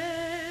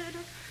spread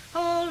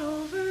all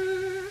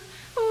over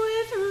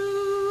with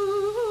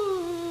rue.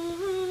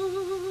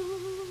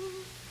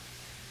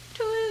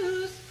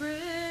 'Twill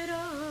spread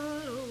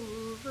all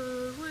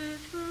over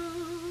with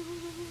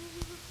rue.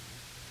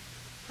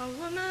 A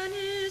woman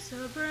is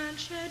a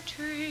branched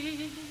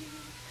tree,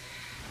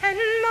 and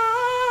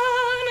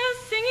man a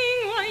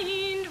singing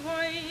wind,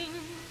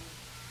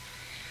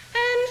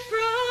 and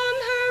from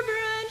her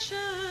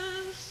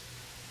branches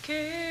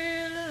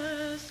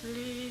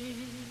carelessly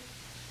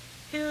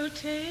he'll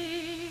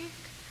take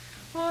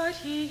what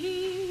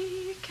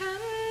he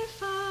can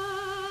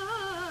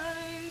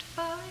find.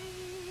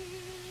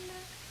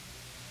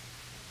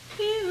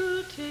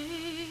 He'll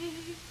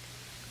take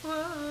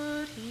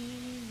what he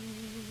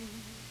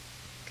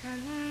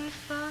can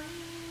find.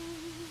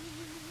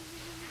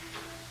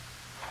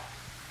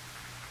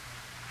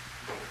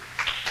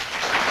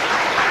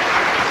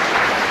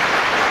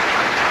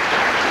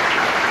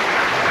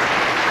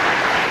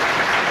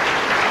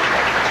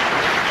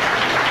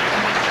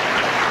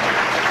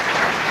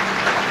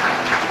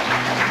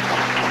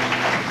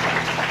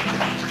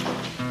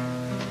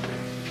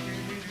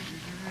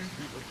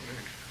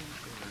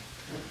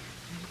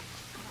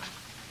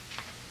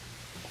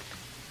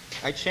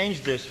 I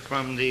changed this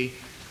from the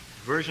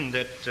version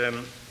that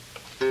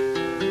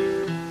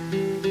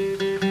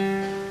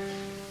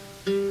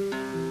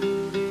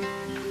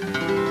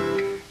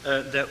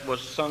that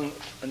was sung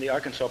on the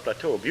Arkansas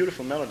Plateau. A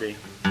beautiful melody.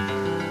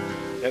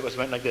 That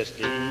went like this.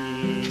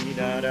 Dee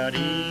da da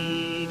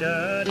dee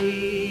da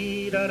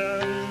dee da da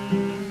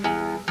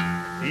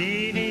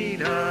dee dee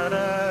da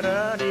da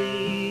da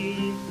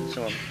dee.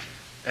 So on.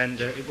 And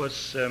it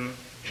was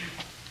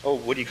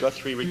Woody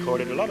Guthrie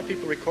recorded. A lot of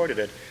people recorded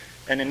it.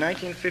 And in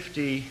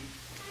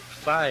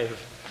 1955,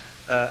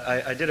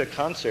 I did a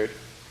concert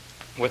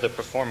with a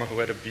performer who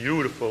had a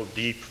beautiful,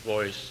 deep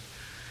voice.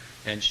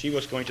 And she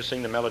was going to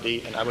sing the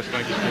melody, and I was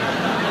going to sing.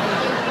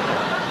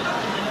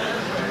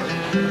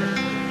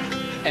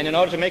 And in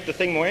order to make the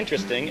thing more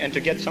interesting and to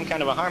get some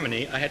kind of a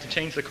harmony, I had to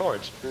change the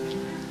chords.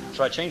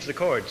 So I changed the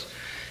chords,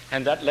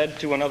 and that led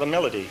to another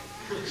melody.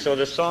 So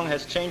the song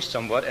has changed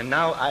somewhat, and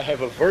now I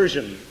have a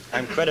version.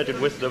 I'm credited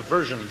with the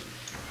version.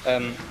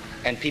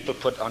 And people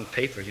put on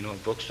paper,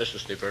 books. This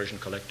is the version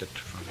collected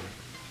from.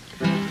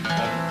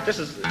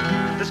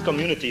 This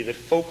community, the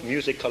folk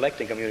music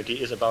collecting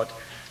community, is about,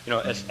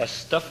 as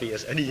stuffy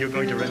as any you're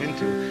going to run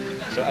into.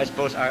 So I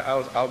suppose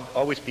I'll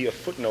always be a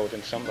footnote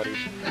in somebody's.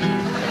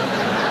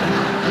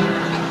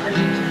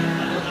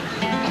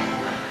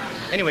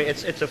 Anyway,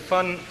 it's a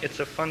fun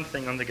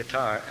thing on the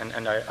guitar,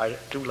 and I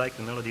do like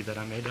the melody that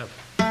I made up.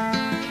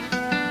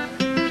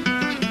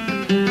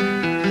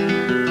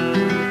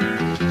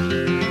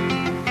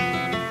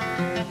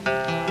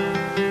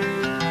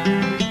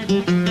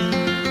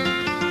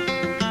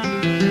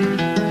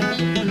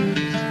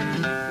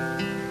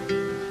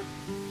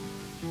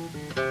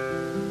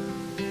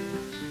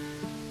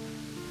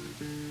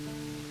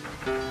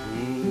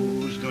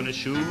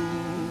 Shoe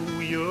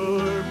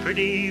your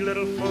pretty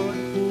little foot?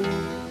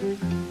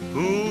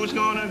 Who's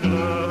gonna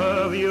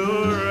glove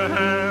your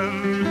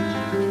hand?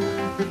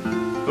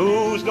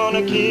 Who's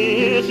gonna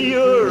kiss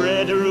your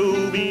red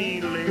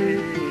ruby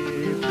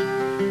lips?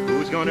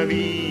 Who's gonna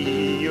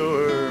be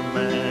your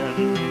man?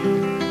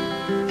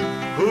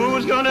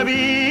 Who's gonna gonna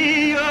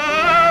be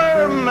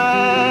your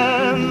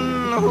man?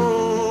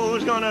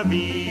 Who's gonna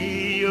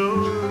be your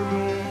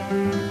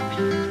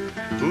man?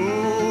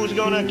 Who's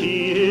gonna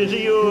kiss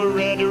your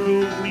red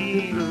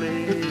ruby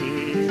lips?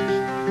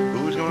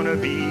 Who's gonna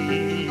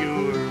be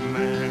your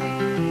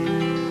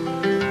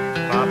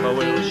man? Papa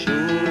will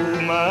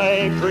shoe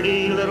my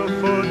pretty little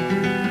foot.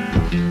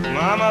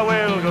 Mama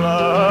will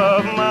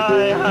glove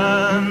my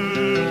hand.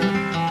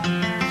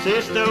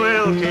 Sister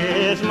will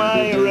kiss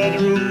my red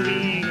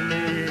ruby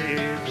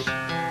lips.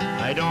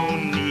 I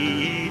don't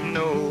need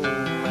no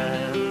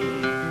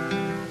man.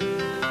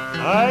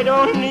 I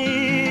don't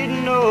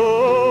need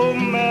no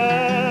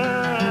man.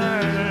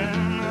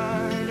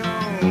 I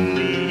don't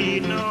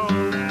need no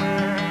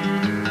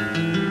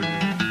man.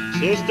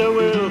 Sister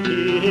will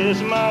kiss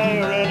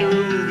my red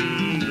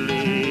ruby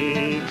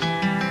lips.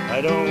 I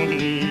don't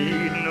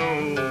need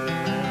no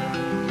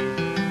man.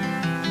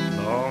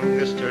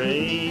 Longest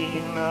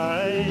train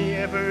I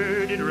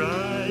ever did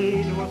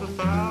ride was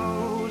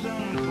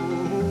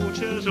 1,000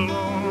 coaches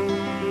long,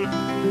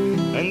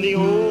 and the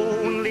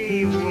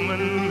only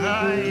woman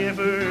I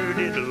ever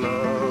did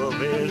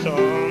love is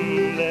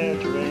on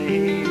that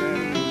train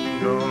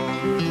and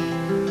gone.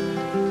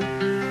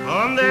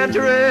 On that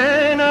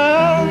train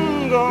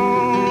I'm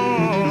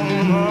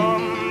gone.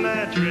 On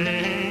that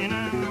train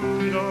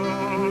I'm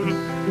gone.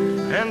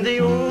 And the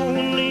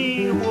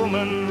only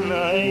woman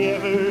I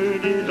ever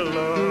did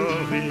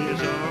love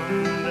is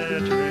on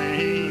that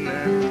train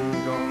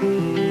and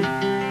gone.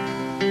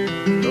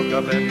 Look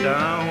up and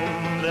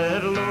down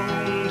that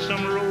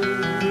lonesome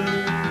road,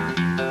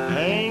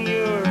 hang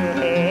your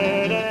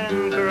head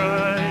and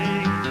cry.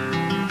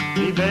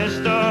 The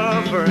best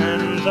of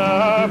friends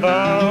are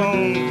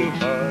bound to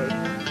part.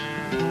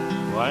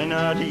 Why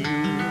not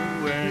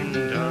you and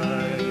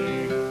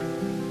I?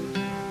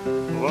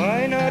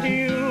 Why not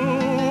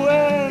you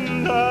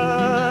and I?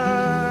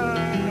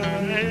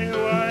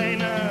 Why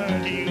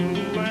not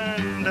you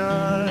and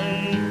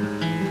I?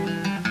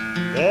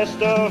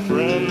 Best of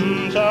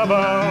friends are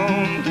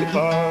bound to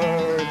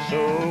part,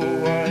 so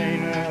why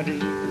not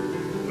you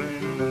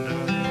and I?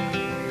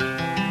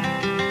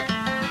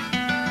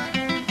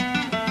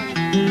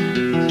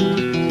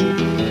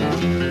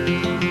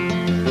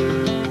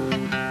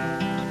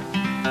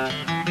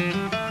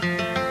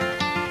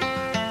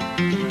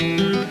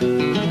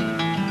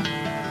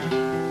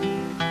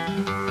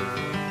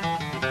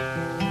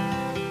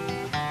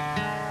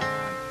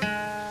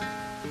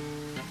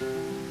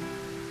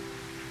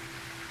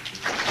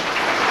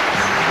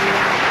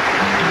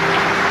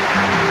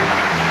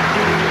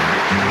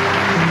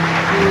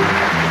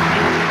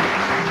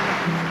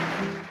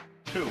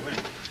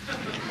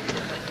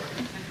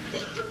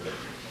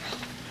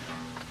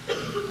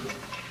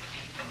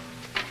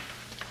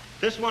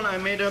 This one I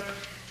made up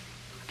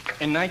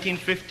in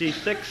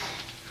 1956.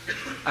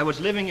 I was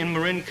living in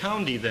Marin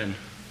County then.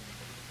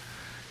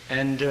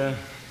 And a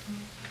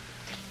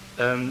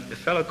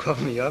fellow called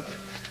me up.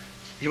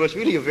 He was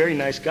really a very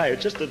nice guy.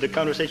 Just the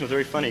conversation was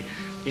very funny.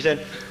 He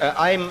said,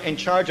 I'm in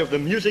charge of the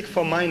Music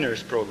for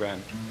Minors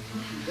program.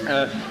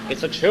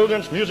 It's a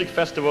children's music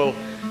festival,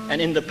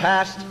 and in the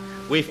past,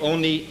 we've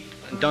only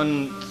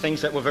done things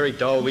that were very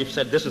dull. We've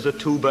said, this is a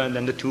tuba, and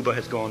then the tuba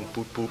has gone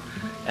poop, poop.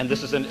 And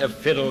this is a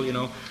fiddle, you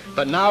know.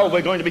 But now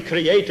we're going to be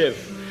creative.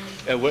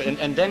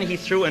 And then he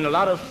threw in a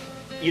lot of,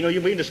 you know, you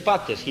begin to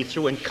spot this. He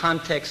threw in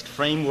context,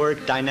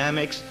 framework,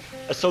 dynamics,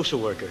 a social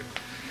worker.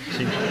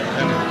 See?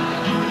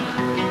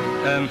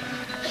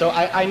 So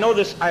I know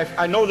this.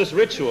 I know this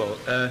ritual,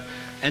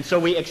 and so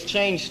we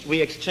exchanged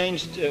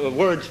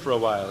words for a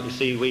while. You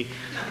see,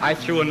 I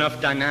threw enough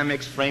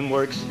dynamics,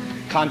 frameworks,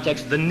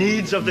 context, the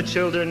needs of the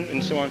children,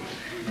 and so on,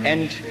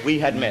 and we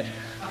had met.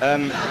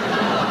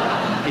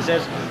 He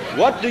says,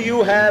 "What do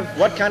you have?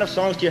 What kind of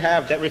songs do you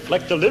have that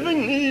reflect the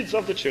living needs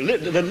of the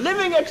children, the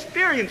living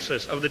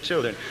experiences of the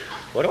children?"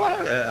 What do I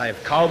have? I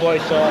have cowboy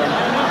songs.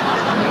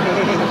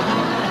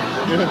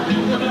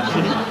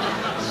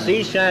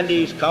 Sea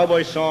shanties,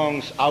 cowboy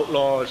songs,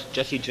 outlaws,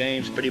 Jesse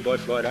James, Pretty Boy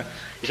Floyd.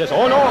 He says,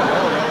 "Oh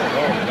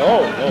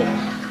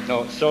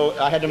no." So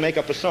I had to make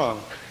up a song,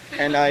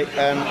 and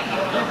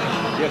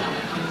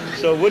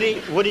so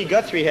Woody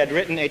Guthrie had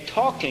written a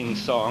talking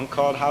song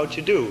called "How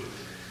to Do,"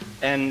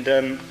 and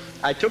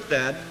I took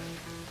that,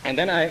 and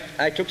then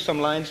I took some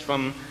lines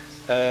from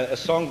a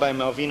song by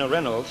Malvina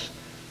Reynolds,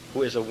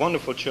 who is a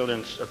wonderful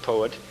children's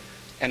poet,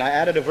 and I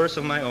added a verse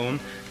of my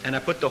own, and I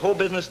put the whole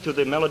business to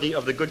the melody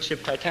of the good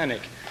ship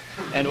Titanic.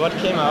 And what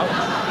came out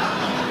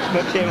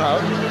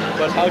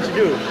was How to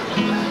Do.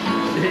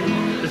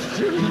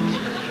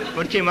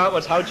 What came out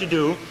was How to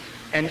Do,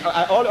 and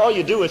all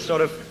you do is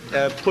sort of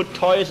put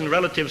toys and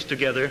relatives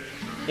together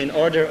in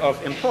order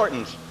of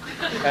importance.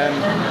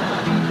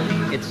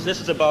 This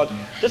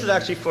is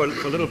actually for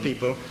little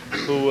people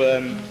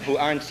who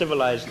aren't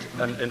civilized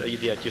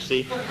yet, you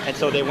see, and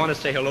so they want to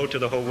say hello to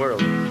the whole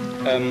world.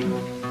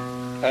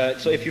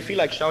 So if you feel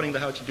like shouting the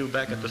How to Do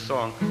back at the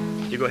song,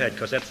 you go ahead,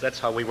 because that's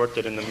how we worked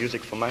it in the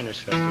Music for Minors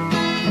Festival.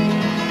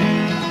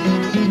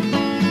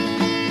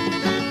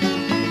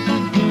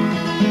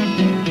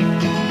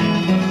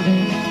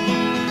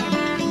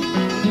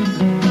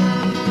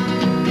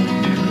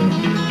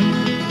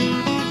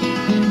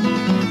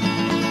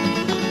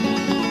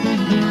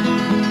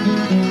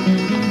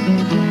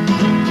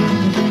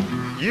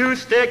 You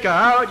stick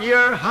out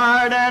your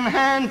heart and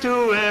hand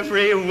to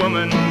every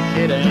woman,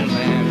 kid and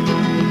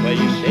man. Well,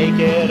 you shake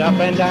it up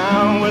and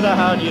down with a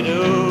how do you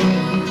do.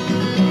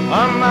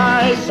 On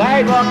my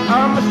sidewalk,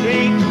 on the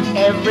street,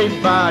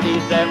 everybody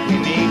that we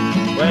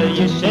meet. Well,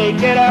 you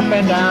shake it up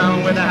and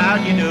down with a how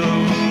do you do.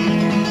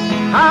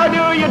 How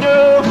do you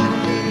do?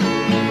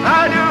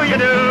 How do you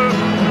do?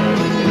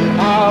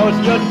 How's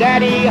your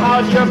daddy?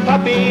 How's your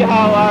puppy?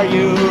 How are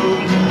you?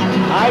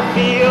 I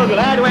feel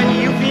glad when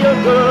you feel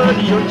good.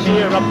 You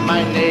cheer up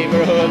my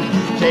neighborhood.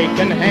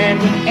 Shaking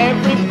hands with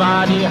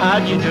everybody. How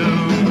do you do?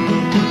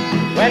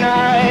 When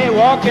I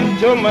walk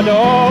into my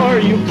door,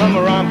 you come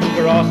around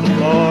across the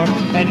floor,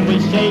 and we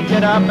shake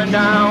it up and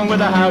down with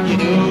a how do you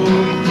do.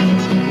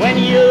 When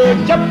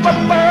you jump up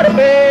out of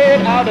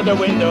bed, out of the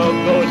window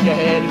goes your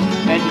head,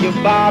 and you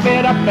bob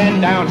it up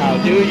and down. How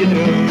do you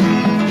do?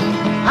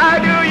 How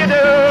do you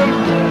do?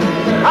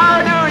 How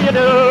do you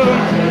do?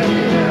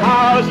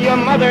 How's your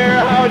mother?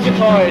 How's your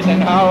toys?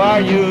 And how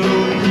are you?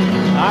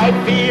 I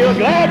feel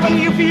glad when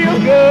you feel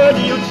good.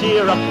 You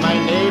cheer up my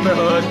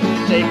neighborhood.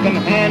 Shaking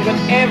hands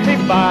with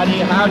everybody.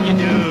 How do you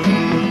do?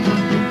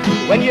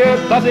 When you're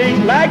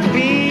buzzing like a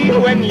bee,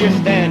 when you're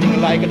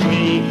standing like a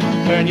tree,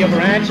 turn your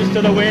branches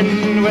to the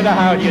wind with a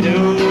how do you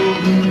do.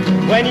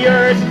 When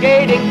you're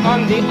skating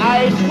on the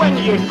ice, when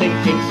you're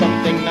thinking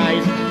something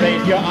nice,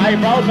 raise your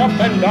eyebrows up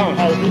and down.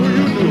 How do you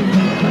do?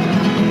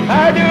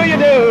 How do you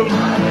do?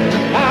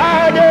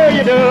 How do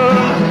you do?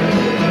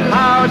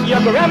 How's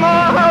your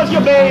grandma? How's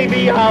your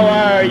baby? How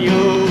are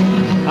you?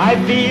 I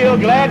feel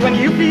glad when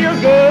you feel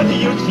good.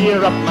 You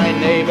cheer up my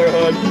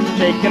neighborhood.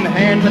 Shaking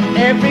hands with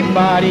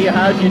everybody.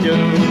 How do you do?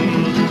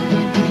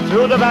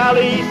 Through the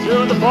valleys,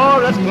 through the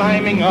forest,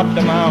 climbing up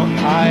the mountain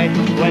high.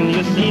 When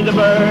you see the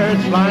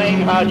birds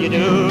flying, how do you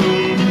do?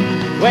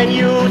 When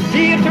you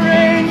see a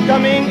train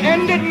coming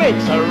and it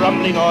makes a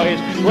rumbling noise,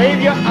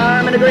 wave your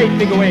arm in a great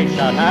big wave,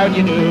 shout, how do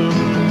you do?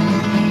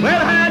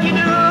 Well, how do you do?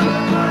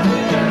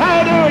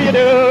 How do you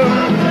do?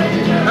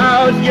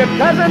 How's your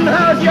cousin?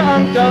 How's your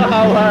uncle?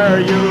 How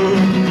are you?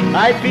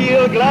 I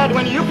feel glad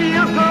when you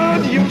feel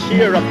good. You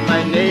cheer up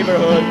my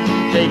neighborhood.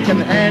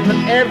 Shaking hands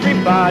with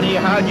everybody.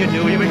 How do you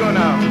do? Here we go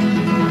now.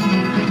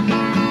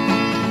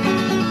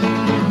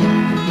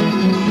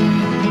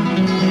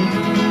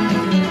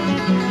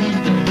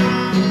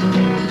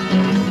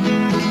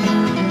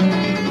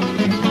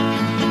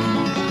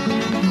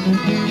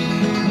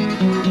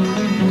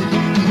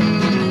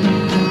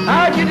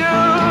 How do you do?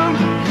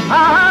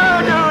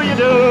 How do you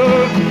do?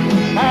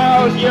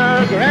 How's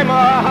your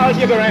grandma? How's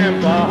your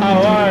grandpa?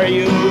 How are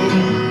you?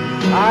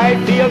 I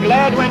feel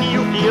glad when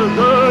you feel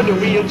good.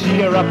 We'll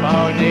cheer up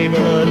our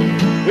neighborhood.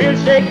 We'll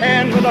shake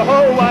hands with the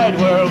whole wide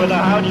world with a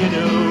how do you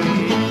do?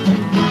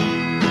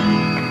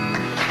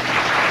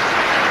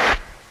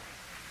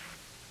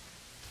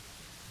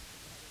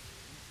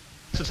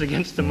 This is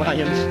against the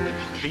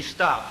Mayans. Be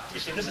stopped. You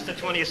see, this is the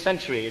 20th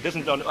century. It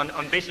isn't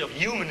on basis of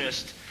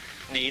humanist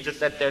needs. It's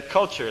that their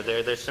culture,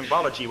 their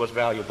symbology was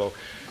valuable.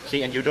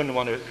 See, and you don't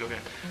want to...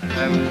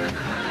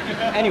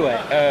 Anyway,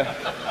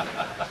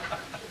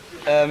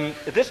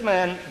 this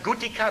man,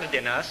 Guti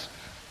Cardenas,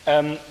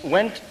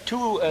 went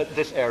to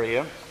this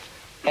area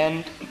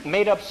and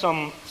made up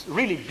some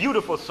really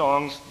beautiful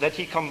songs that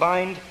he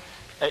combined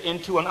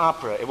into an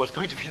opera. It was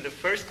going to be the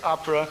first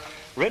opera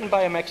written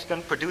by a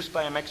Mexican, produced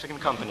by a Mexican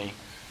company.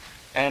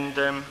 And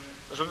it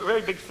was a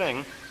very big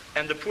thing.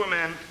 And the poor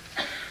man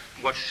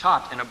was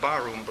shot in a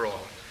barroom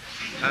brawl.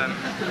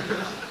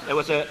 There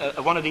was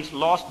one of these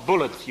lost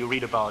bullets you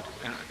read about.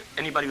 And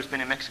anybody who's been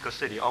in Mexico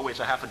City, always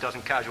a half a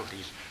dozen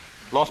casualties.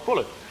 Lost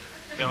bullet.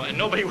 You know, and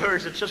nobody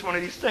worries, it's just one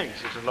of these things.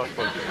 It's a lost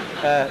bullet.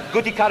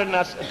 Guti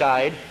Cardenas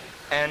died,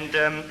 and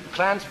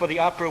plans for the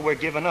opera were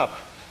given up.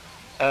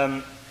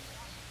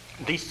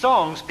 These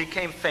songs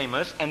became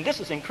famous, and this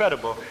is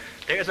incredible.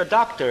 There is a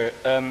doctor,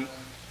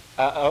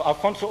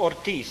 Alfonso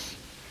Ortiz,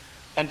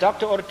 and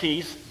Dr.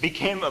 Ortiz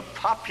became a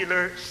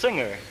popular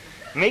singer,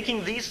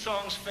 making these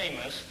songs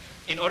famous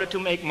in order to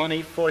make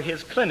money for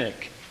his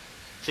clinic.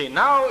 See,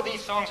 now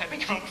these songs have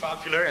become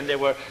popular and there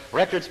were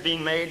records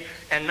being made,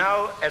 and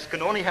now, as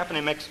can only happen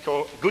in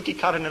Mexico, Guti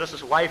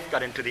Cardenas' wife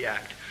got into the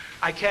act.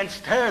 I can't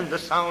stand the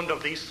sound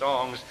of these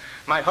songs.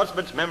 My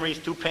husband's memory is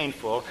too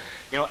painful.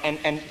 You know,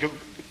 and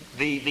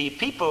the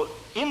people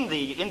in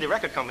the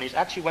record companies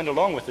actually went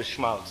along with the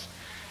schmaltz.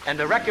 And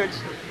the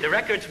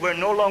records were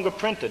no longer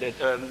printed.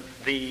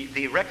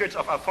 The records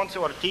of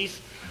Alfonso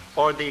Ortiz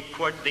or the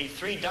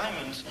Three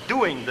Diamonds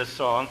doing this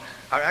song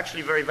are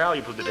actually very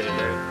valuable today.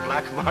 They're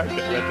black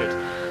market records.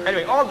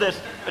 Anyway, all this,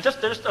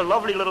 just a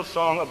lovely little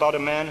song about a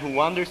man who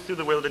wanders through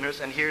the wilderness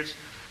and hears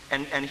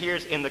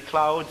in the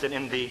clouds and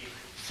in the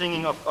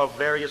singing of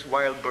various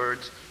wild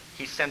birds,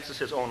 he senses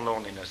his own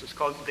loneliness. It's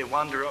called The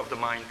Wanderer of the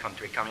Mind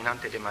Country,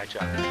 Caminante de Maicha.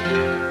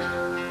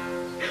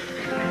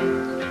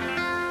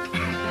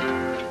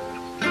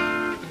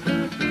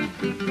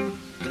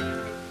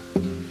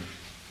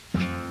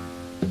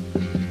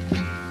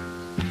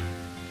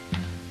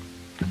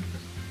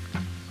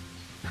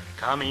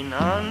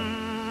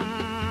 Caminante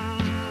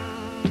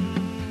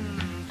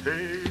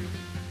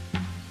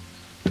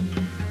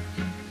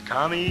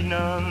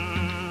caminante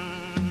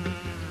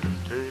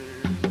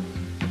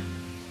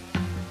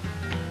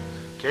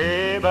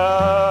que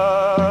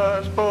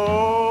vas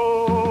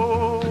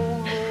por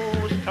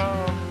los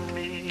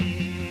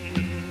caminos,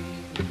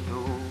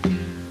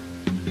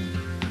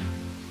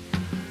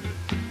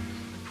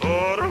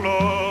 por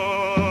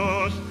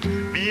los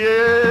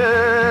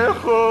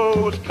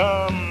viejos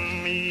caminos.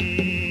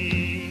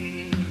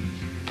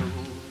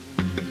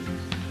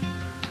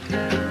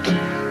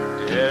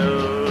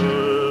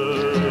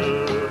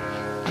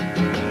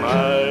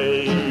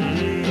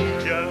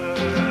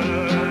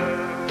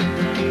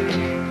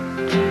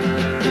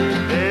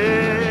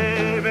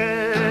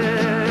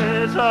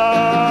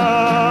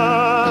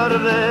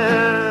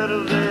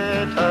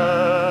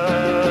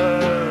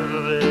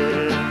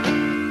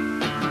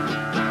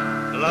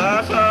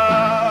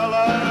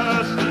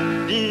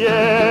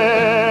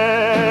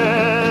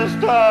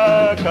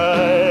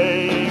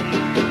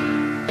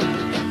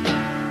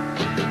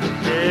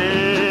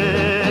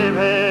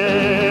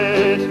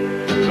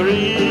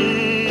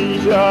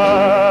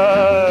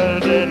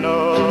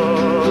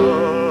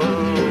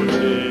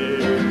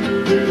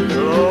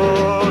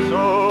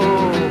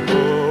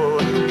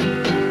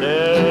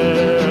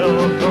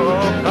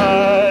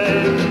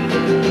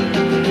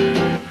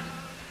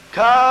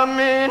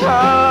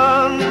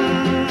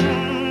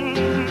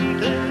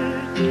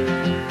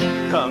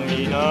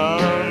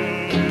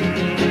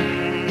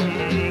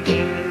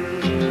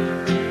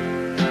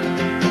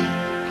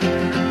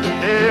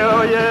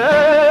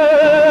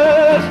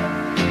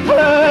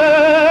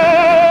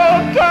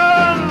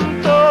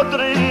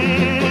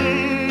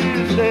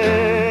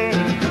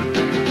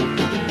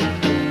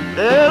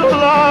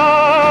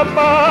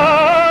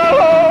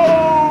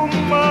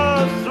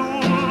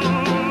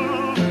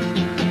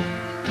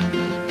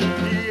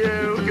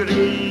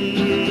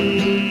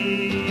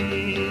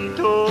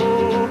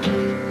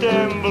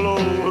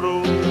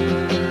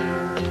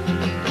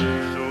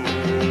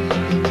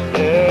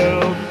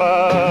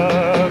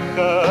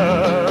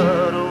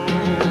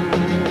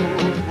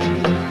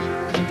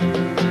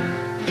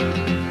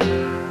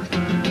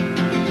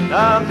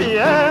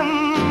 También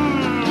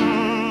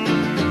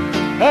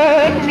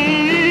en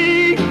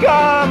mi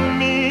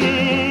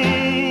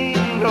camino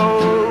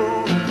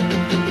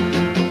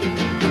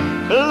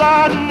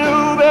la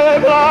nube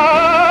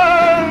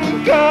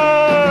blanca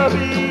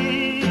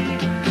vi.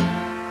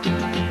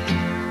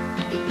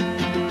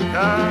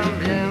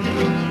 También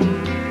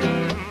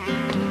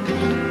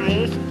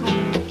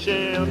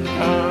escuché el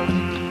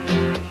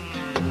canto,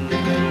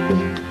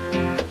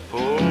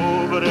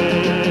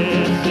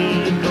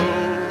 pobrecito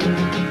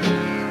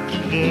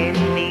de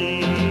mí,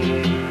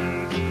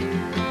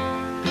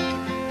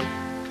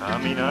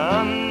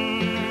 caminante,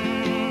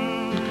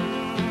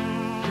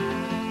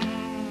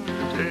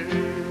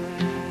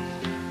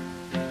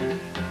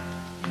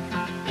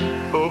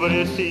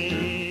 pobrecito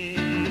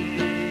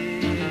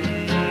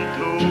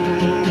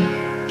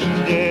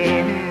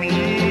de mí.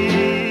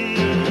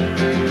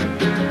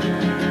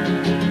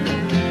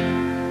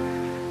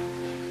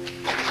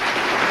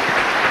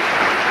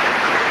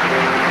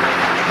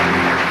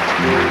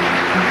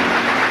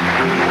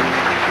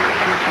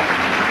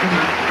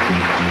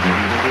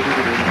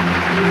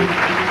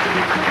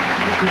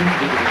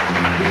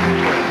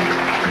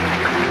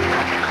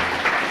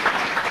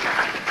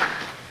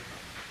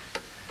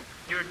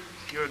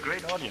 You're a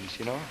great audience,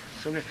 you know.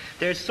 So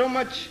there's so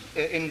much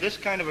in this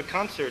kind of a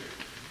concert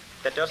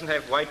that doesn't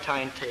have white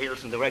tie and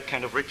tails and the right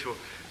kind of ritual.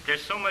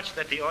 There's so much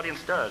that the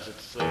audience does.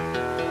 It's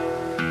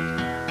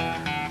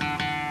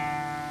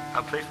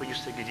I'll play for you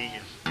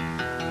seguidillas.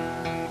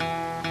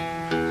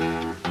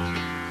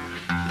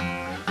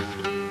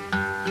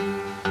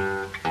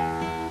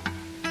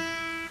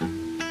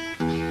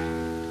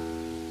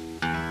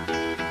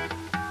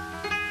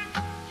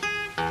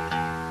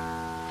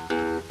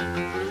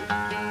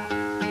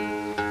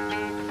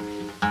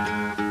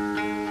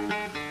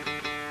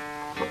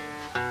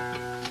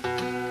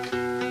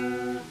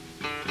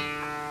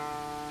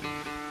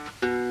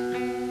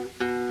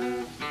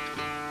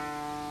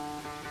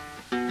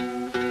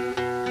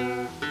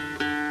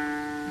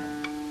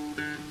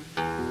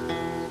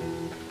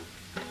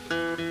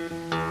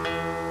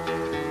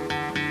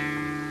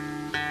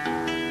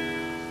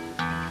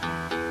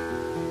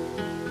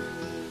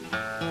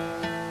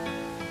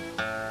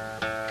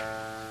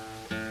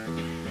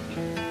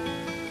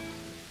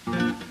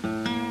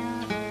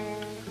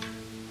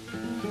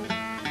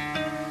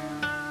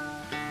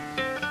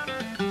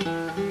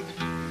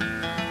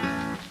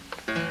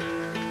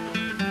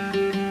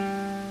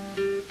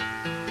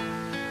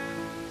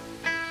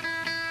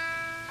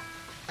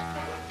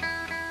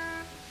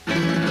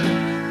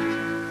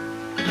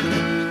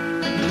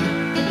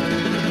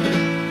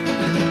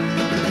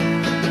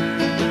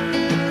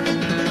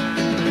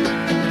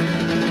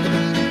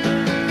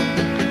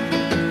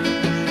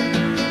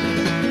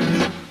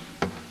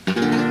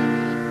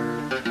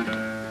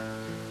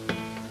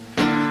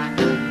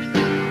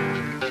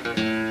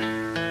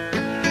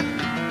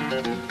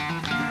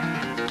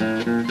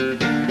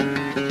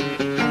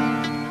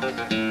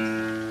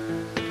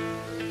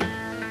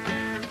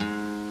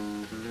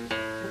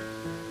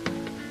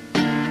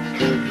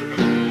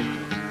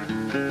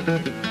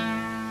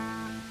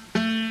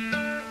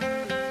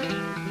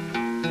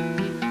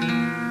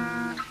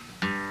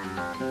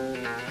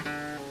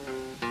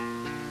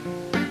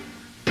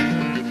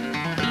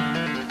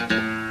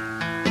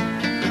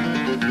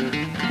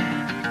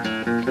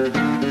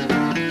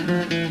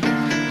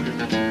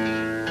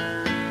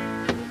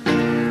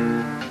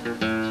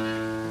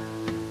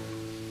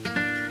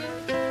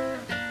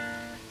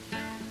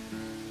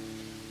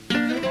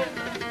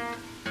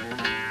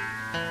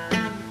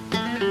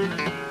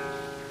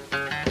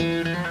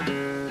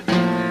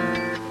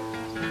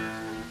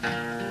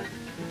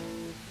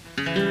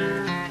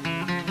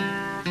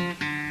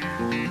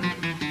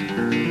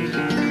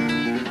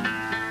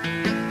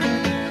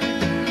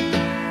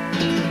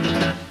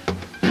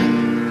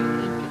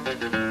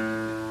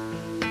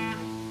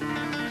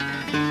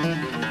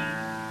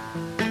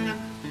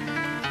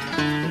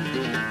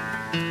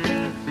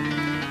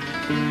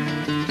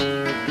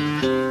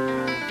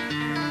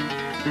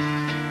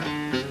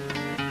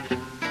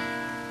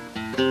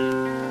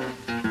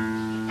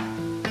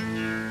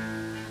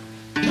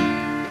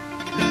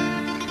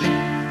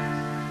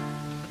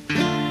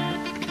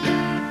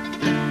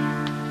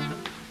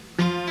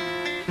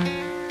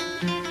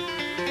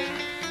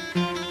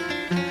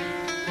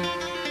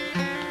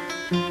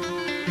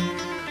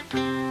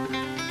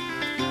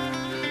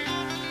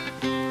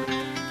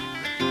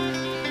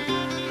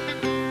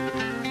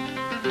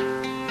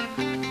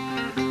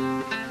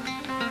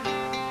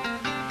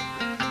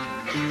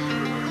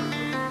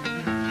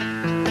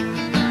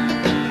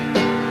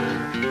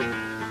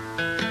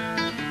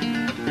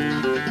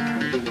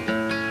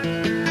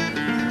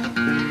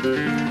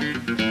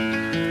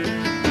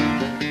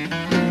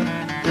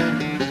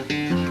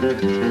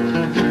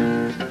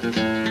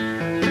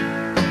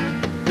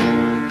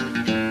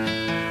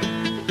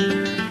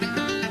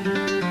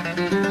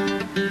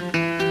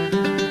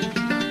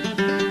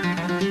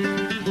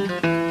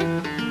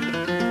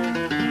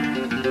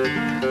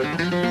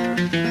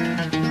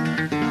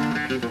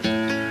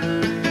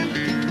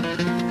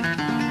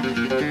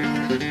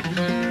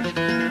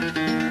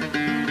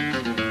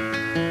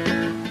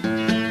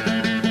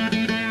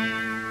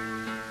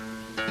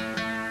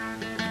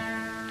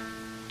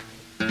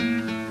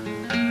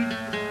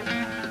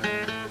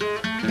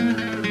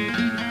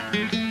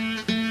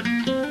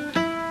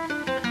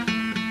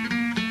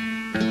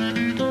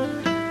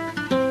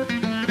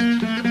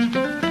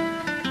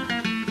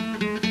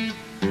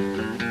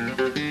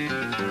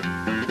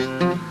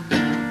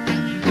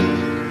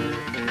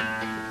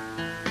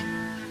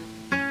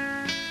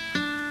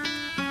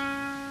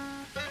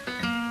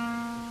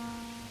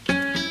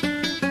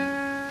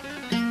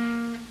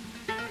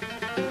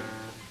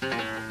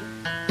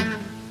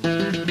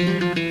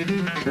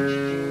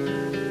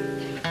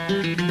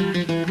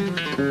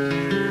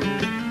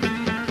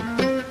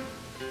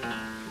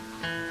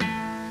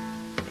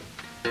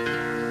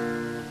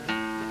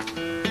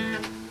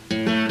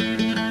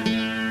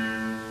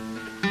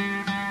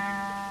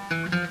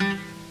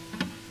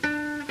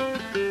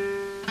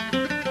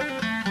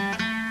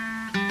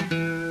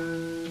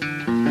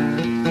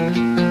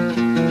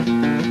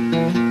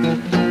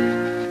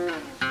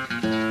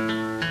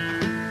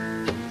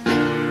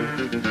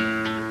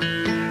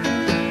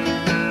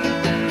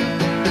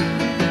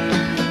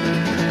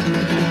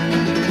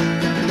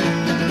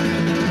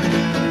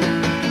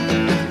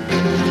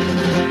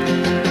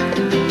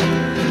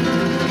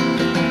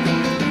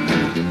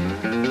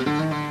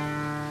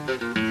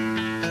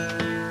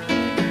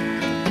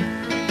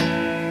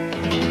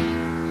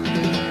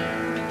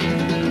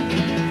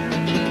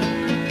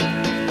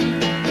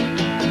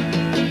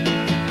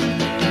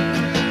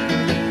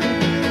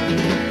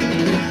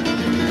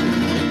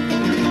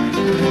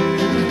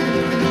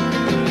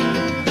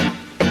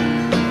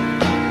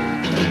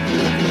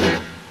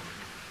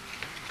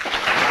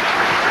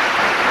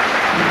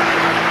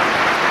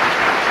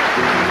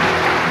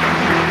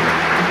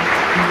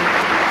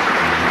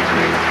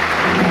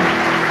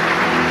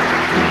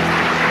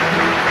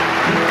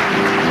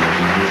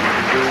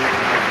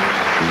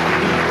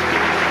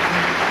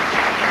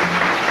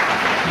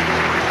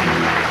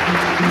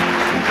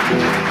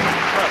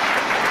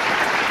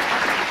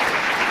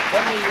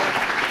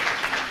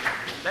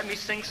 Let me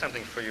sing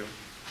something for you.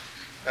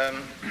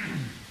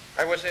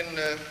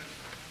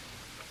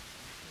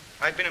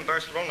 I'd been in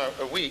Barcelona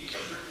a week,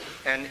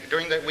 and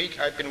during that week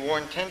I'd been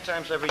warned 10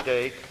 times every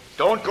day,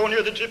 don't go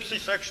near the gypsy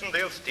section,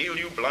 they'll steal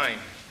you blind.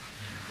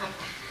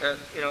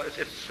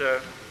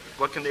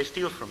 What can they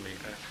steal from me?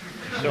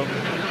 So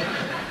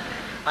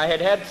I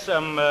had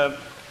some,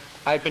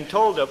 I'd been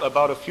told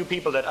about a few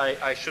people that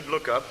I should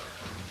look up,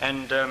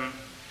 and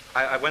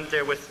I went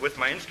there with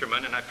my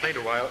instrument, and I played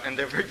a while, and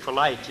they're very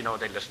polite,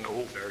 they listen,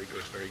 oh, very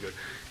good, very good.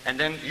 And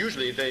then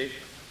usually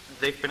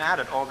they've been at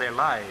it all their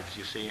lives,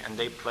 you see, and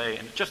they play,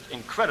 and just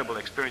incredible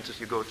experiences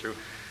you go through.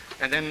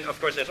 And then, of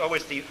course, there's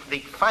always the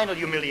final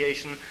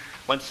humiliation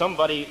when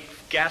somebody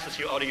gasses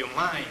you out of your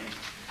mind,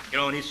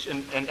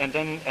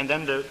 and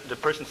then the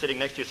person sitting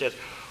next to you says,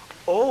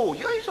 oh,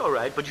 yeah, he's all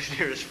right, but you should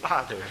hear his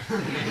father.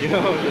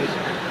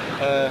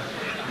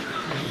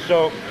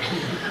 So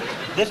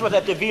this was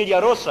at the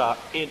Villarosa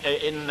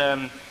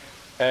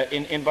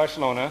in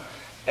Barcelona,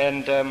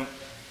 and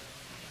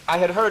I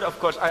had heard, of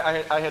course,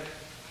 I had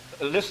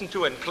listened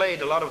to and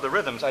played a lot of the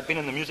rhythms. I'd been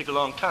in the music a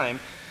long time,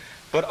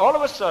 but all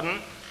of a sudden,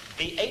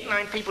 the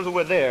 8-9 people who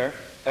were there,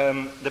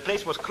 the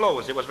place was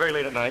closed, it was very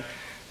late at night,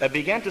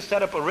 began to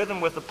set up a rhythm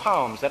with the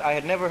palms that I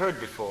had never heard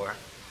before,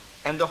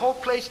 and the whole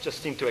place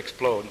just seemed to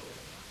explode.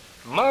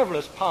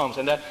 Marvelous palms,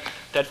 and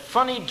that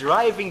funny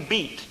driving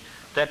beat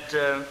that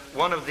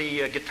one of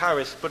the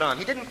guitarists put on.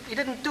 He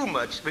didn't do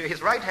much.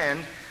 His right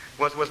hand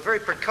was very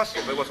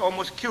percussive. It was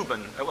almost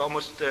Cuban,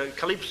 almost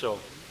calypso.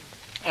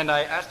 And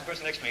I asked the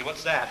person next to me,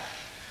 what's that?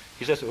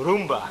 He says,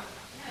 rumba.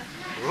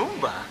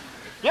 Rumba?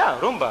 Yeah,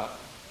 rumba.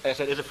 I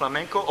said, is it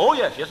flamenco? Oh,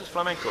 yes, it's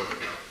flamenco.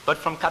 But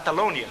from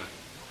Catalonia.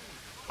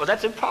 Well,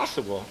 that's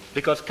impossible,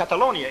 because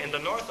Catalonia in the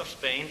north of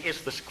Spain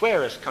is the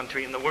squarest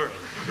country in the world.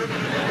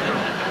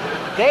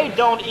 They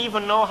don't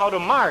even know how to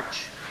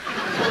march.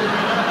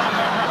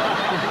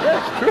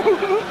 That's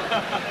true.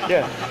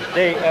 Yeah,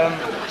 they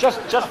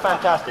just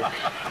fantastic.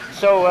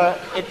 So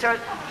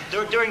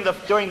during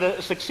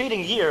the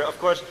succeeding year, of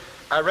course,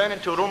 I ran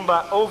into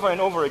rumba over and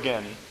over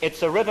again.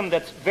 It's a rhythm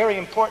that's very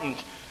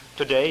important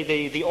today.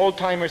 The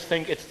old-timers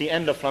think it's the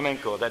end of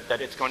flamenco,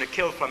 that it's going to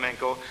kill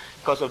flamenco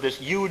because of this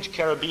huge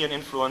Caribbean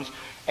influence.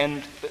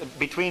 And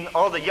between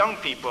all the young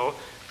people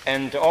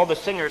and all the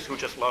singers who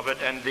just love it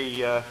and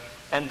the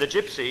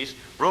gypsies,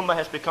 rumba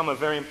has become a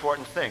very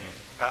important thing.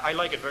 I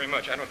like it very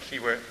much. I don't see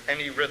where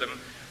any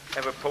rhythm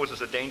ever poses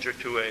a danger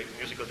to a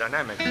musical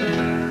dynamic.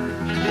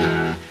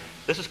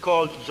 This is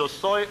called Yo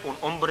soy un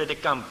hombre de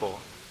campo.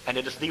 And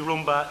it is the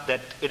rumba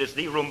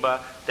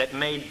that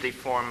made the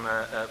form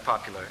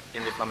popular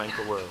in the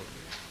flamenco world.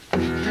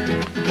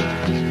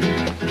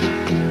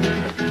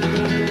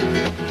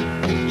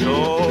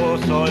 Yo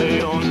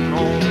soy un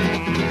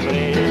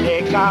hombre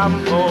de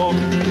campo,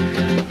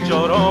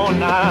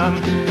 llorona,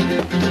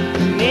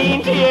 ni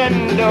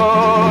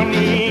entiendo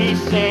ni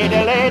sé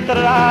de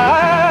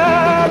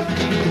letras,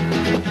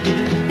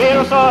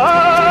 pero soy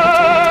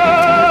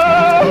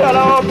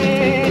la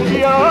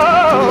opinión,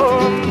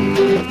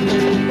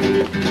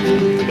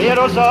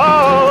 pero soy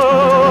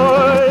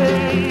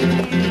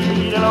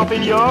de la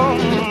opinión.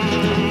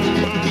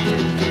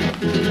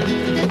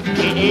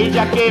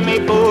 Ella que me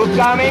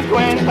busca me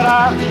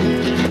encuentra,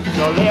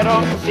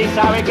 solero, si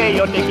sabe que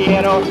yo te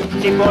quiero,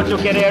 si por tu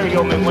querer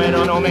yo me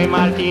muero, no me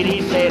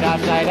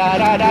martirizarás.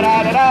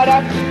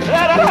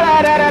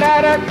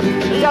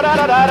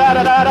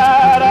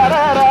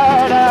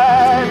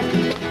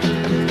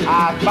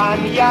 A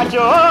España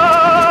yo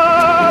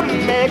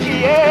me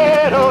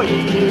quiero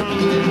ir,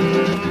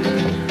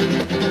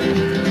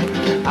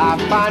 a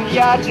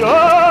España yo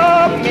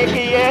me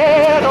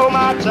quiero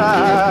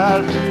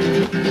marchar,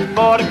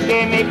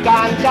 porque me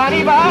cantan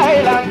y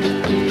bailan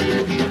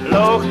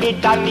los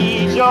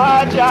gitanillos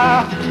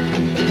allá.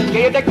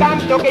 Que yo te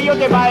canto, que yo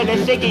te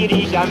baile,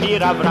 seguirilla,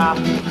 mira, habrá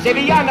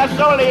sevillana,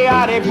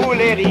 soleare,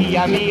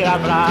 bulería, mira,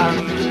 habrá.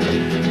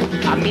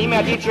 A mí me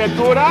ha dicho el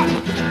cura,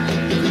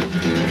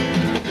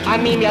 a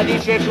mí me ha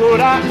dicho el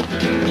cura,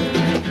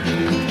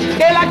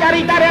 que la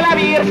carita de la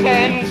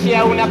Virgen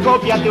sea una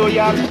copia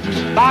tuya.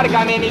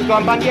 Várgame mi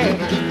compañero,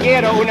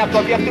 quiero una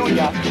copia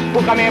tuya.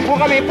 Empújame,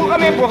 empújame,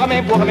 empújame, empújame,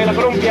 empújame la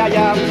columpia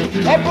ya.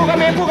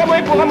 Empújame, empújame,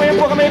 empújame,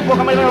 empújame,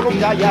 empújame la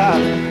columpia ya.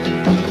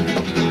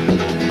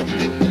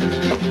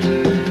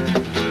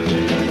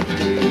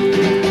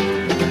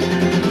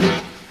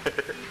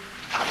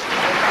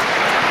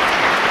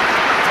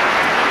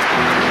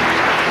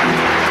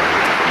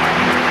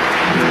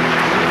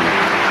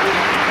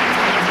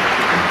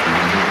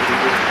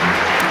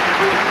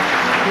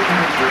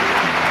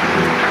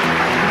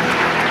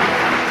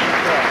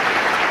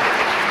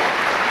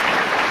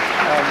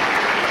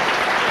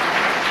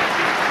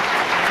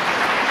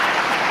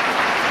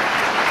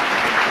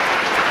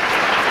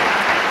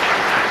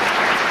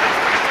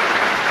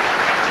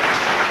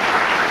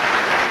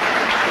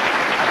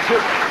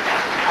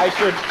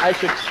 I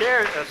should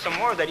share some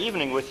more that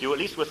evening with you, at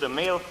least with the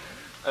male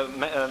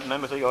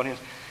members of the audience.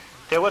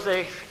 There was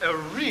a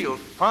real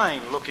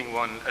fine-looking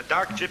one, a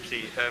dark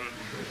gypsy,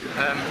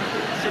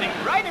 sitting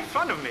right in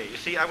front of me. You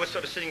see, I was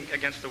sort of sitting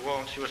against the wall,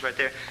 and she was right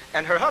there.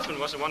 And her husband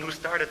was the one who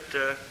started,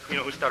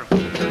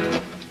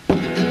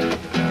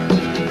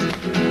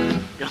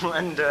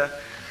 and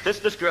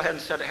this girl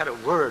hadn't had a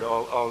word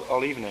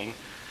all evening,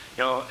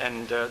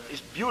 and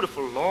these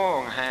beautiful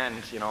long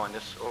hands, and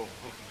this,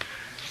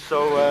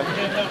 so,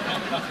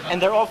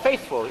 and they're all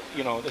faithful,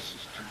 this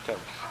is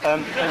terrible.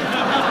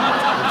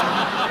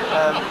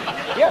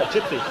 Yeah,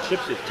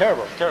 gypsy,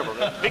 terrible.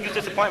 The biggest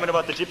disappointment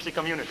about the gypsy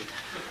community.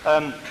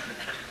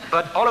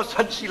 But all of a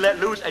sudden she let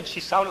loose and she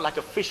sounded like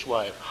a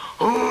fishwife.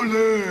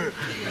 Ole!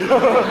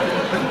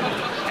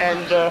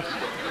 And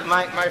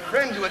my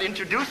friend who had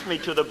introduced me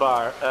to the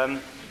bar,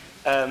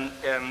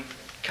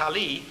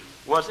 Kali,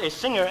 was a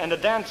singer and a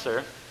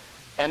dancer.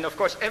 And of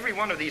course, every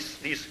one of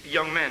these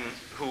young men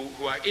who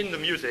are in the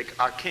music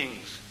are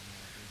kings.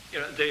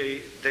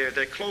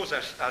 They're close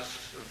as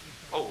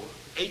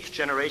eighth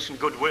generation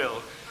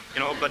goodwill,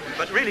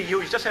 but really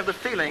you just have the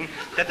feeling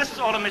that this is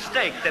all a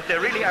mistake, that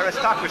they're really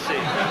aristocracy.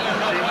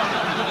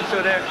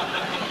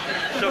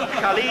 So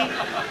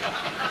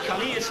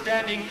Kali is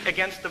standing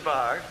against the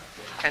bar,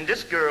 and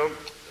this girl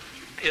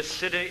is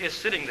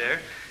sitting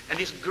there, and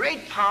these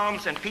great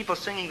palms and people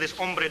singing this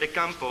Hombre de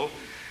Campo,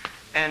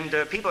 and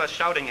people are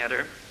shouting at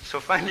her. So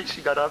finally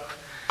she got up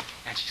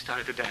and she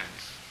started to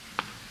dance.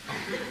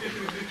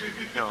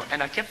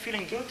 And I kept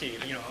feeling guilty,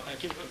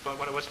 about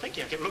what I was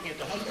thinking. I kept looking at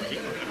the husband. He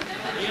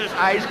had his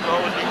eyes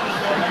closed.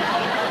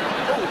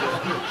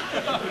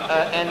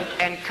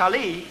 And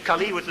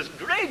Kali with this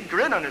great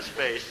grin on his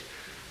face,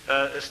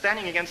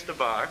 standing against the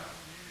bar,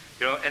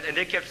 and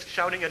they kept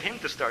shouting at him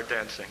to start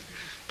dancing.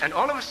 And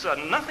all of a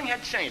sudden, nothing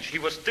had changed. He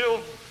was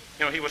still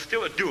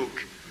a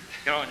duke,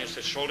 and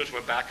his shoulders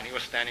were back, and he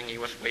was standing, he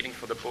was waiting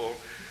for the bull.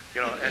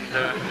 And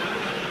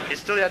he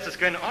still has this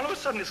grin. All of a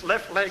sudden, his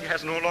left leg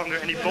has no longer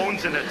any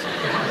bones in it,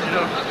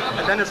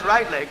 And then his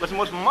right leg was the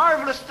most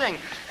marvelous thing.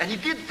 And they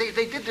did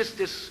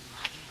this,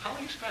 how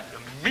do you describe it? A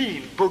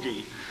mean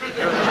boogie.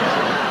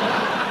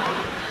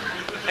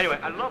 Anyway,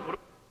 I love.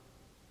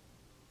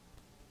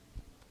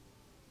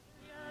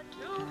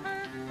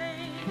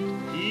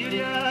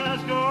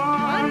 Delia's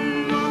gone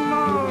one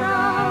more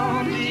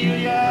round.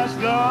 Delia's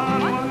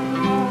gone one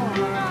more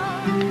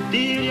round.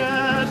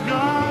 Delia's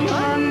gone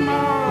one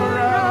more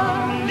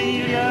round.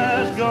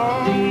 Delia's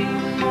gone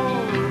one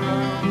more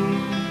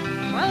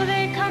round. Well,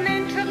 they come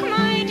and took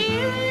my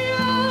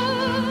Delia.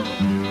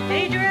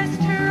 They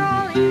dressed her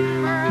all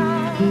in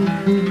brown.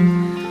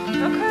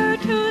 Took her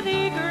to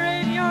the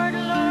graveyard,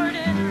 Lord,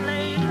 and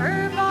laid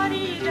her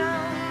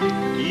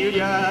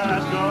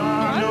Delia's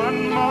gone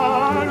one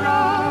more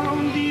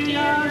round.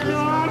 Delia's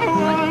gone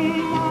one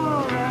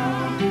more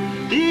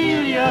round.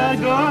 Delia's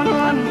gone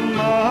one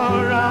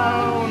more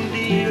round.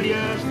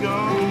 Delia's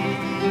gone.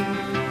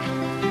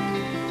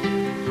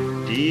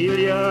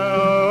 Delia,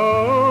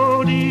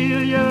 oh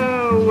Delia,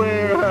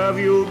 where have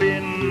you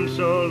been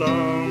so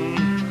long?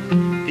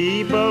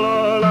 People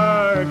all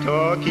are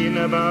talking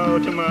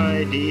about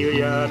my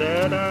Delia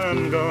that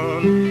I'm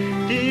gone.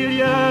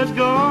 Delia's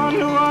gone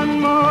one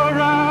more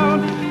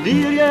round.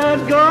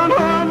 Delia's gone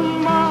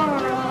one more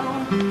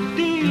round.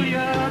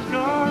 Delia's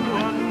gone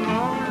one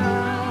more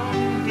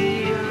round.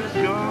 Delia's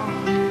gone.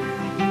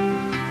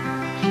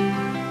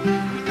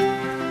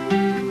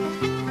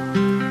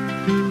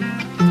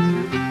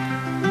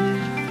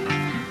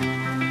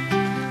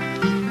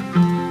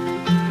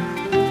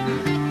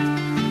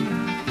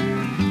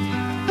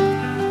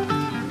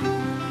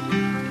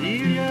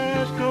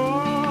 Delia's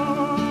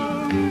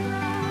gone.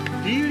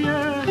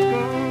 Delia's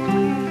gone.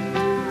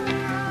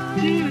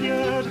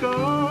 Delia's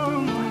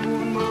gone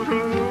one more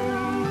round.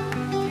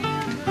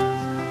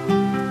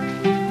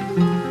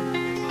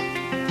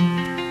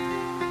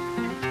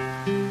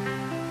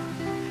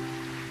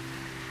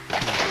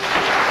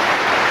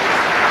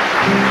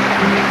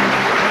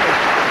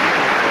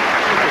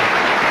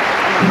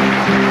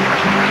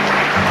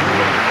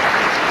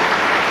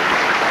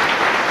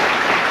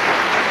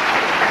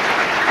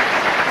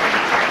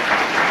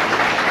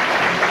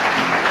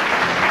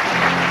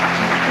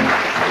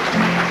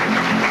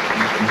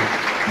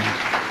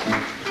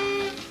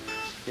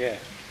 Yeah.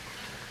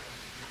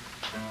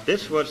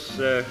 This was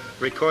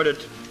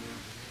recorded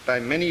by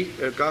many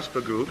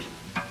gospel groups.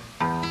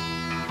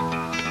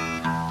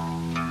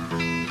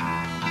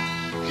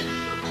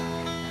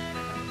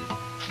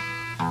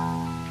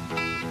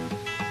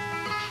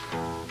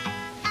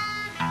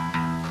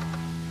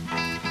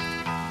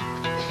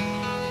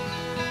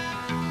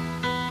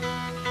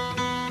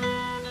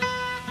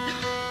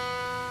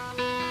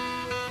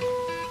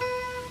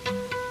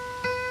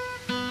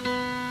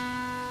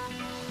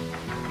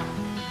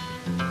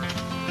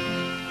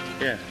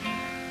 Yeah.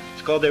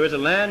 It's called There Is a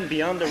Land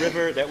Beyond the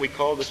River That We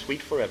Call the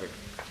Sweet Forever.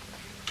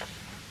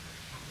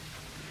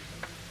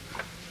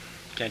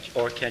 Can't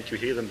you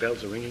hear them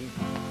bells are ringing?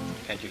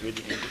 Can't you hear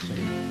the angels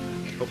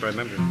singing? Hope I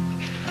remember.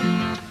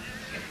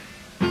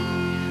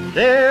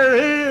 There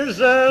is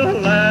a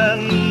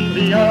land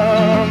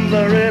beyond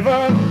the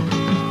river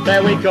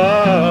that we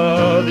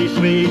call the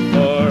sweet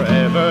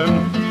forever.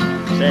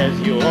 Says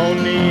you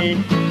only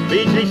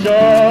reach the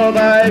shore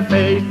by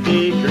faith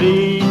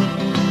decree.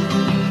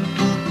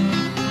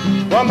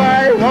 One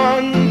by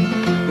one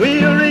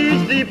we'll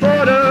reach the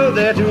portal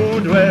there to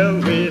dwell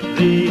with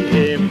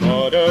the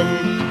immortal.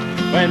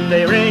 When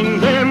they ring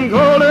them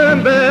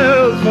golden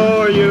bells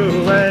for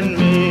you and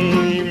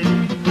me.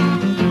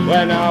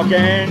 Well, now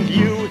can't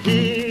you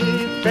hear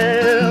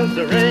bells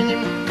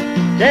ringing?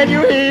 Can't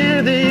you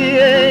hear the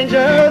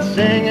angels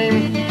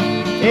singing?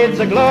 It's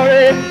a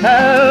glory,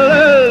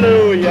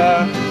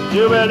 hallelujah,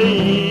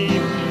 jubilee.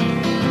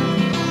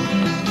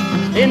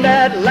 In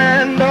that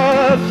land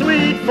of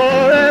sweet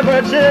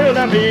forever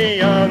children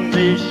beyond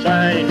the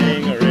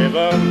shining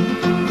river,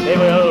 they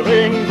will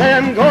ring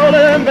them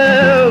golden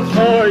bells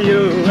for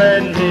you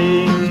and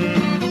me.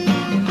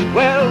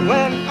 Well,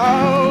 when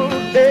our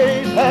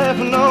days have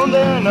known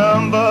their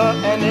number,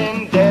 and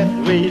in death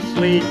we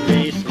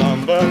sweetly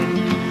slumber,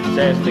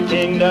 says the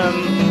kingdom,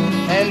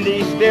 and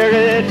the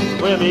spirit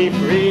will be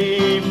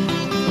free.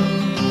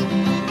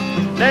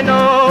 Then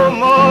no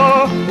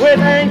more with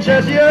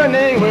anxious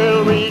yearning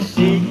will we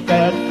seek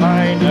that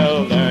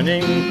final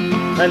learning,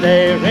 when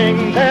they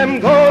ring them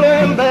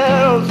golden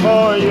bells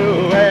for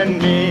you and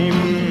me.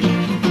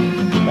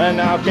 And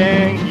now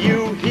can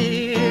you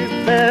hear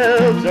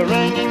bells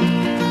ringing?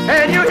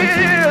 Can you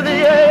hear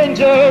the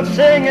angels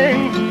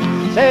singing?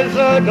 Says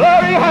the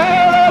glory,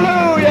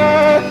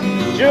 hallelujah,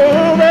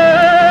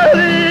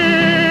 jubilee.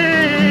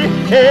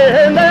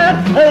 In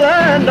that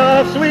land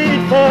of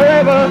sweet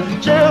forever,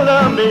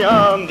 children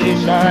beyond the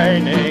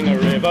shining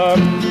river,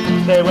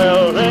 they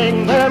will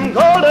ring them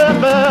golden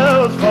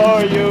bells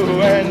for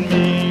you and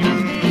me.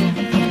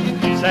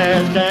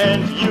 Says,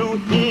 can't you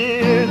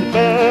hear the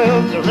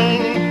bells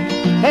ringing?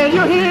 Can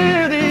you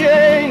hear the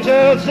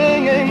angels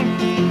singing?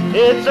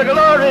 It's a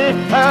glory,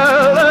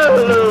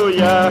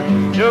 hallelujah,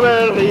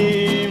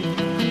 jubilee.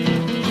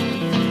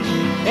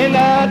 In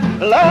that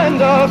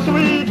land of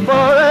sweet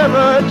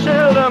forever,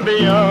 children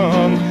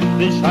beyond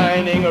the shining